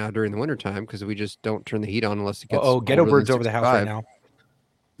right now during the wintertime because we just don't turn the heat on unless it gets ghetto birds over the house right now.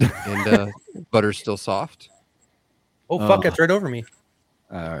 And butter's still soft. Oh fuck, that's right over me.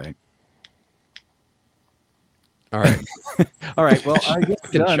 All right. All right. Well, I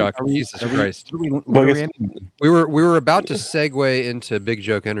guess Chuck, Jesus Christ. We were about to segue into big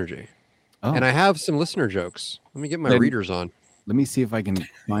joke energy. Oh. And I have some listener jokes. Let me get my readers on. Let me see if I can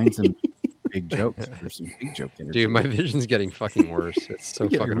find some big jokes or some big joke energy. Dude, my vision's getting fucking worse. It's so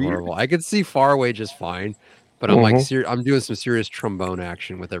fucking horrible. I could see far away just fine, but I'm I'm doing some serious trombone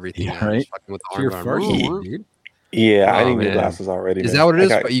action with everything. Yeah, right. Fucking with the arm, dude. Yeah, I need glasses already. Is that what it is?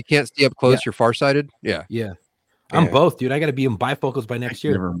 But you can't see up close. You're farsighted. Yeah. I'm both, dude. I got to be in bifocals by next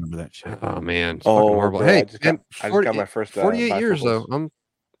year. I never remember that shit. Oh man, it's fucking horrible. Bro, hey, I just got my first 48 years though.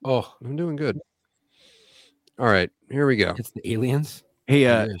 I'm doing good. All right, here we go. It's the aliens. Hey,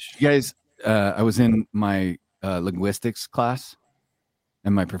 you guys, I was in my linguistics class,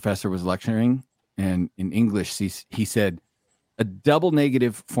 and my professor was lecturing, And in English, he said, a double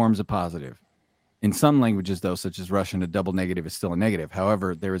negative forms a positive. In some languages, though, such as Russian, a double negative is still a negative.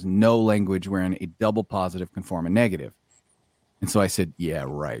 However, there is no language wherein a double positive can form a negative. And so I said, yeah,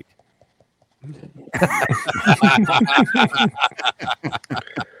 right.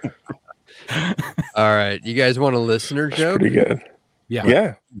 All right. You guys want a listener joke? Pretty good.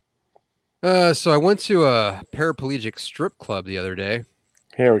 Yeah. So I went to a paraplegic strip club the other day.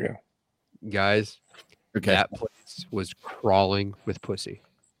 Here we go. Guys, Okay. that place was crawling with pussy.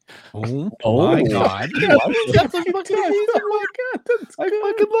 Oh my God. That's fucking amazing. Oh my God. I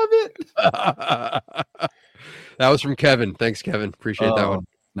fucking love it. That was from Kevin. Thanks, Kevin. Appreciate that one.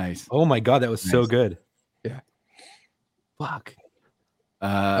 Nice. Oh my God, that was so good. Yeah. Fuck.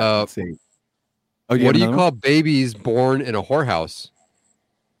 Let's see. Oh, What do you call babies born in a whorehouse?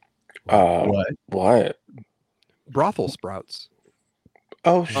 What? Brothel sprouts.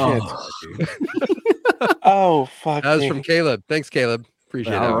 Oh shit. Oh fuck. That was from Caleb. Thanks, Caleb.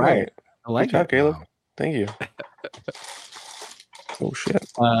 Appreciate that. All right. I like Good job, it. Caleb. Thank you. Oh shit.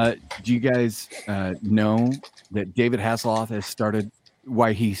 Do you guys know that David Hasselhoff has started?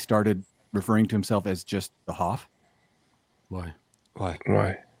 Why he started referring to himself as just the Hoff? Why?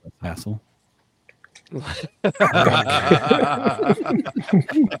 Why? Hassel.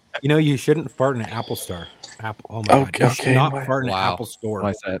 You know, you shouldn't fart in an Apple store. Apple. Oh my God. You should not fart in an Apple store.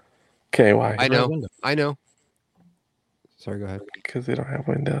 Why is that? Okay, why? I know. Sorry, go ahead. Because they don't have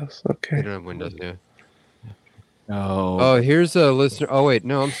windows. Okay. They don't have windows, yeah. Oh, here's a listener. Oh, wait.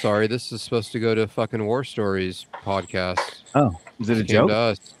 No, I'm sorry. This is supposed to go to fucking War Stories podcast. Oh, is it a Came joke? to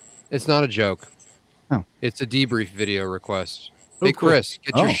us. It's not a joke. Oh. It's a debrief video request. Oh, Hey, cool. Chris,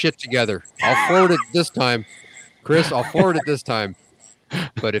 get your shit together. I'll forward it this time. Chris, I'll forward it this time.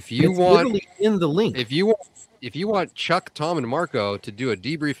 But if you It's want literally in the link. if you want Chuck, Tom, and Marco to do a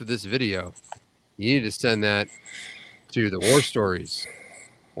debrief of this video, you need to send that to the War Stories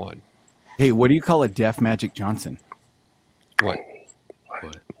one. Hey, what do you call a deaf Magic Johnson? What?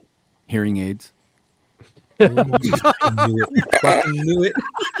 Hearing aids. Fucking knew it.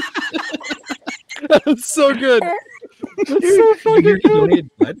 That's so good. That's so You fucking hear he good. donated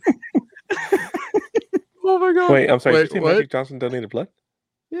blood? Oh my god. Wait, I'm sorry. Wait, Did you say what? Magic Johnson donated blood?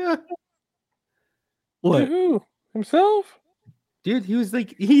 Yeah. To What? who? Himself? Dude, he was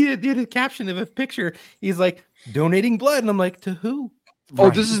like, he did a caption of a picture. He's like, donating blood. And I'm like, to who? Oh,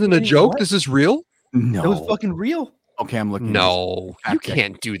 Right. this isn't a joke? What? This is real? No. That was fucking real. Okay, I'm looking. No, you Okay.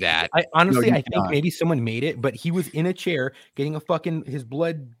 can't do that. I honestly, you I think cannot. maybe someone made it, but he was in a chair getting his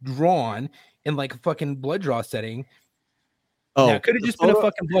blood drawn in like a fucking blood draw setting. Oh, Now, it could have the just been a photo-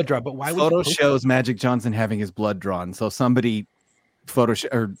 fucking blood draw, but why would Photo you post shows Magic Johnson having his blood drawn. So somebody or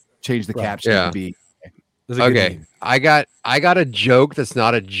changed the Right. caption Yeah. to be. it? It was a good Okay, meme. I got a joke that's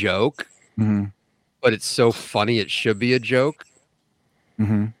not a joke, Mhm, but it's so funny it should be a joke.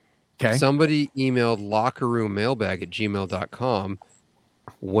 mhm. Okay. Somebody emailed lockerroommailbag@gmail.com.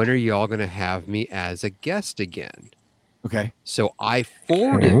 When are y'all going to have me as a guest again? Okay. So I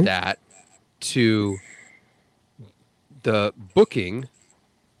forwarded that to the booking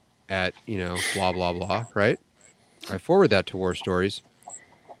at, blah, blah, blah, right? I forwarded that to War Stories.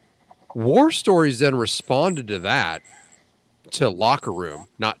 War Stories then responded to that to Locker Room,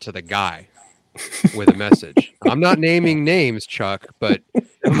 not to the guy, with a message. I'm not naming names, Chuck, but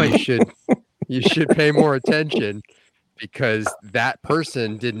you should pay more attention because that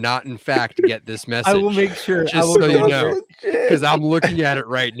person did not, in fact, get this message. I will make sure. Just I will so make you sure. know, because I'm looking at it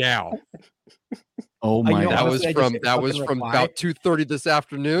right now. Oh my know, That God. was honestly, I just from hit that was fucking from reply. about 2:30 this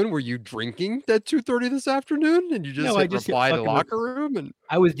afternoon. Were you drinking at 2:30 this afternoon? And you just No, I hit just hit reply to fucking Locker Room and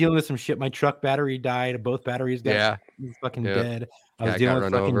I was dealing with some shit. My truck battery died. Both batteries got fucking Yeah. dead. I was cat dealing got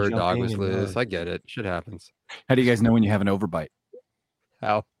with run fucking over, dog jumping was and, loose. I get it. Shit happens. How do you guys know when you have an overbite?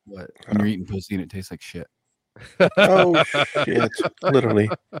 How? When you're eating pussy and it tastes like shit. Oh shit! Literally.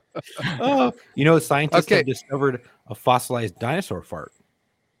 Oh, scientists have discovered a fossilized dinosaur fart.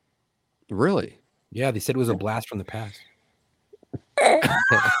 Really? Yeah, they said it was a blast from the past.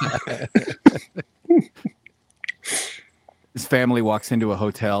 His family walks into a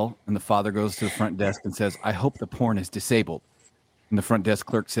hotel and the father goes to the front desk and says, I hope the porn is disabled. And the front desk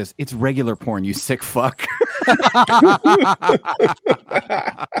clerk says, it's regular porn, you sick fuck.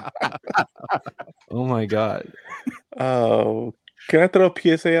 Oh my god. Oh, can I throw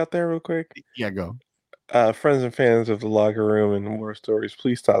a PSA out there real quick? Yeah, go. Friends and fans of the Locker Room and War Stories,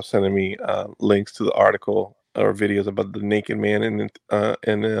 please stop sending me links to the article or videos about the naked man in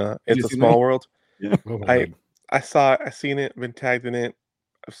It's a Small World. Yeah. Oh my God. I saw it. I've seen it. Been tagged in it.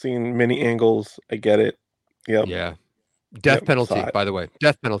 I've seen many angles. I get it. Yep. Yeah. Death Yep, penalty, saw it. by the way.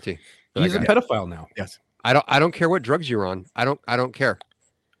 Death penalty. He's a pedophile now. Yes. I don't care what drugs you're on. I don't care.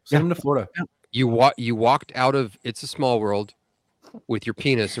 Send him to Florida. You walked out of It's a Small World with your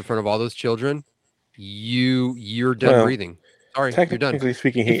penis in front of all those children. You're done breathing. Sorry, you're done. Technically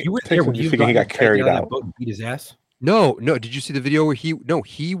speaking, he got carried out. Boat and beat his ass. No. Did you see the video where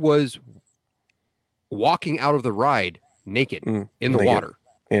he was walking out of the ride naked in the water?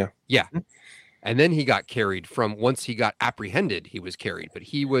 Yeah. And then he got carried once he got apprehended, he was carried, but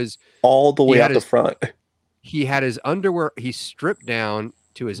he was all the way out the front. He had his underwear. He stripped down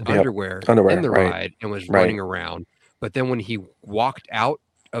to his underwear in the ride and was running around. But then when he walked out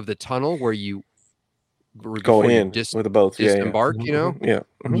of the tunnel where you go in with the boats, disembark,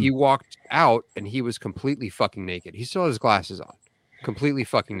 he walked out and he was completely fucking naked. He still had his glasses on, completely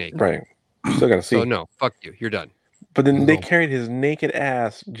fucking naked. Right. Still gotta see. So no, fuck you. You're done. But then they carried his naked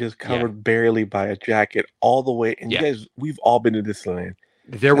ass, just covered barely by a jacket, all the way. And you guys, we've all been to Disneyland.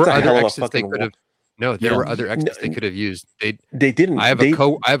 There were other exits they could have. No, there were other exits they could have used. They didn't. I have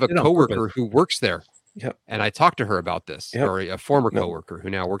a coworker who works there. Yep. And I talked to her about this, or a former coworker who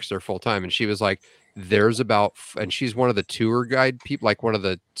now works there full time, and she was like, and she's one of the tour guide people, like one of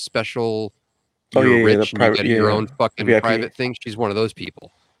the special. You're rich and you get your own fucking VIP. Private thing. She's one of those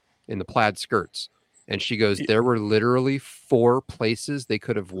people in the plaid skirts. And she goes, there were literally 4 places they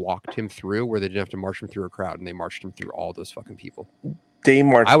could have walked him through where they didn't have to march him through a crowd, and they marched him through all those fucking people. They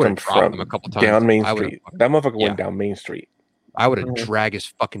marched him from a couple times down Main Street. That motherfucker went down Main Street. I would have dragged his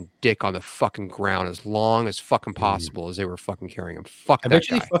fucking dick on the fucking ground as long as fucking possible as they were fucking carrying him. Fuck that guy. I bet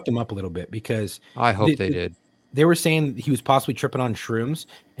you they fucked him up a little bit because I hope they did. They were saying he was possibly tripping on shrooms,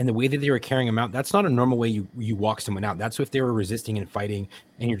 and the way that they were carrying him out, that's not a normal way you walk someone out. That's if they were resisting and fighting,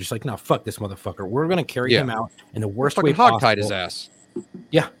 and you're just like, no, fuck this motherfucker. We're going to carry him out in the worst way possible. Hog-tied his ass.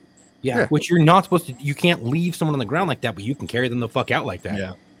 Yeah, which you're not supposed to. You can't leave someone on the ground like that, but you can carry them the fuck out like that.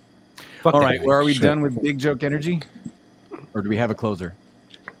 Yeah. All right, well, are we done with Big Joke Energy? Or do we have a closer?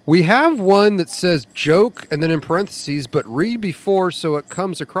 We have one that says joke and then in parentheses, but read before so it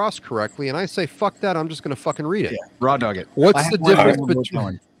comes across correctly. And I say, fuck that. I'm just going to fucking read it. Yeah. Raw dog it. What's the difference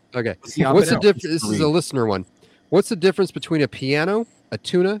between... Okay. What's the difference? This is a listener one. What's the difference between a piano, a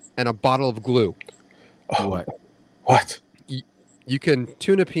tuna, and a bottle of glue? Oh, what? You can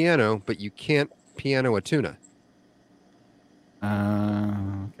tune a piano, but you can't piano a tuna.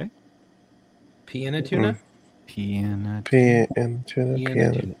 Okay. Piano tuna? Piano tuna.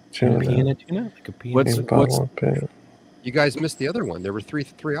 What's you guys missed the other one. There were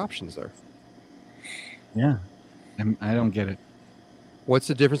three options there. Yeah, I don't get it. What's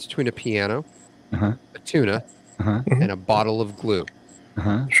the difference between a piano, a tuna, and a bottle of glue?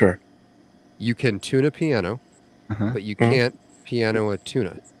 Sure. You can tune a piano, but you can't piano a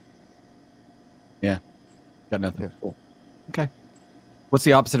tuna. Yeah, got nothing. Yeah. Cool. Okay. What's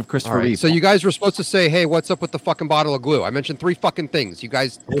the opposite of Christopher Reeve? So you guys were supposed to say, hey, what's up with the fucking bottle of glue? I mentioned 3 fucking things. You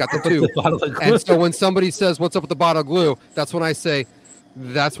guys got the 2. And so when somebody says, what's up with the bottle of glue? That's when I say,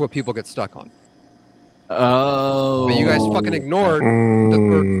 that's what people get stuck on. Oh. But you guys fucking ignored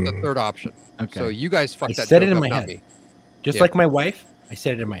the third option. Okay. So you guys fucked that. I said it in my head. Me. Just like my wife, I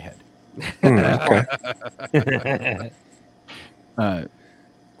said it in my head.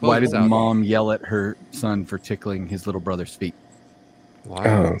 Why did mom yell at her son for tickling his little brother's feet?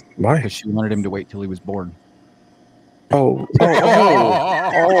 Why? Why? Because she wanted him to wait till he was born. Oh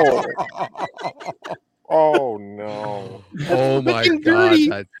no! Oh my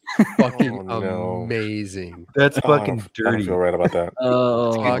god, that's fucking amazing. That's fucking dirty. I don't feel right about that.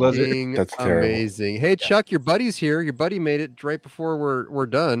 Fucking that's terrible. Amazing. Hey Chuck, your buddy's here. Your buddy made it right before we're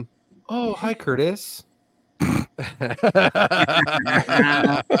done. Oh, hi Curtis.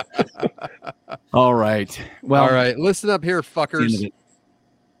 All right. Well, all right. Listen up here, fuckers.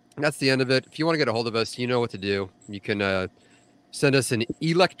 That's the end of it. If you want to get a hold of us, you know what to do. You can send us an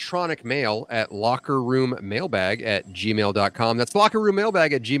electronic mail at lockerroommailbag@gmail.com. That's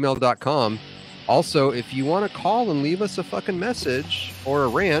lockerroommailbag@gmail.com. Also, if you want to call and leave us a fucking message or a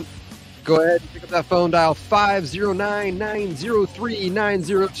rant, go ahead and pick up that phone, dial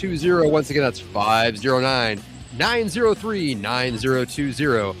 509-903-9020. Once again, that's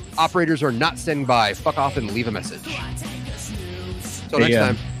 509-903-9020. Operators are not standing by. Fuck off and leave a message. Till next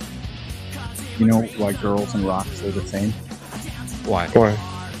time. You know why girls and rocks are the same? Why? Why?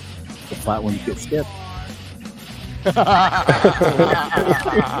 The flat ones get skipped. Good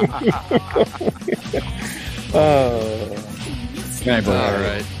night, bro. All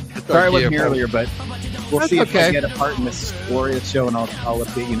right. Sorry I wasn't here earlier, but we'll see if I get a part in this glorious show, and I'll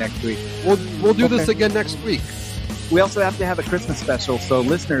update you next week. We'll do this again next week. We also have to have a Christmas special, so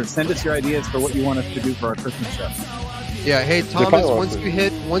listeners, send us your ideas for what you want us to do for our Christmas show. Yeah, hey Thomas, once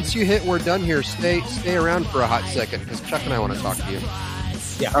once you hit we're done here, stay around for a hot second because Chuck and I want to talk to you.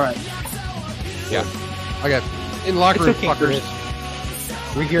 Yeah. All right. Yeah. Okay. In locker room, fuckers.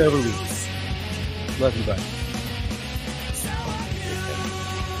 We're here every week. Love you, bud.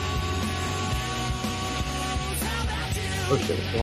 Oh shit.